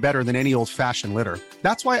deserve better than any old-fashioned litter.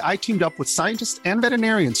 That's why I teamed up with scientists and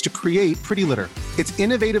veterinarians to create Pretty Litter. Its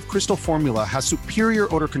innovative crystal formula has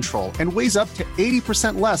superior odor control and weighs up to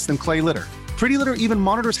 80% less than clay litter. Pretty Litter even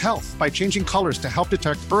monitors health by changing colors to help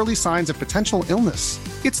detect early signs of potential illness.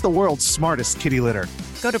 It's the world's smartest kitty litter.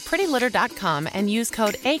 Go to prettylitter.com and use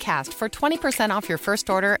code ACAST for 20% off your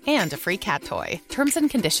first order and a free cat toy. Terms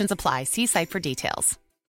and conditions apply. See site for details.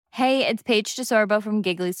 Hey, it's Paige DeSorbo from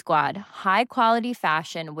Giggly Squad. High quality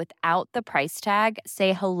fashion without the price tag.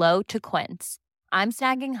 Say hello to Quince. I'm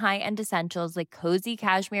snagging high-end essentials like cozy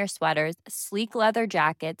cashmere sweaters, sleek leather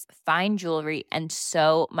jackets, fine jewelry, and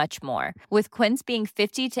so much more. With Quince being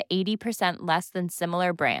 50 to 80% less than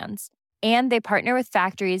similar brands. And they partner with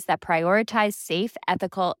factories that prioritize safe,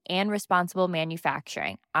 ethical, and responsible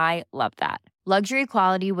manufacturing. I love that. Luxury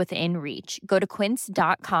quality within reach. Go to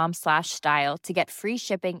quince.com/style to get free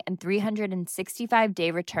shipping and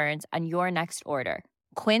 365-day returns on your next order.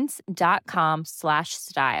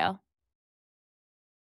 Quince.com/style.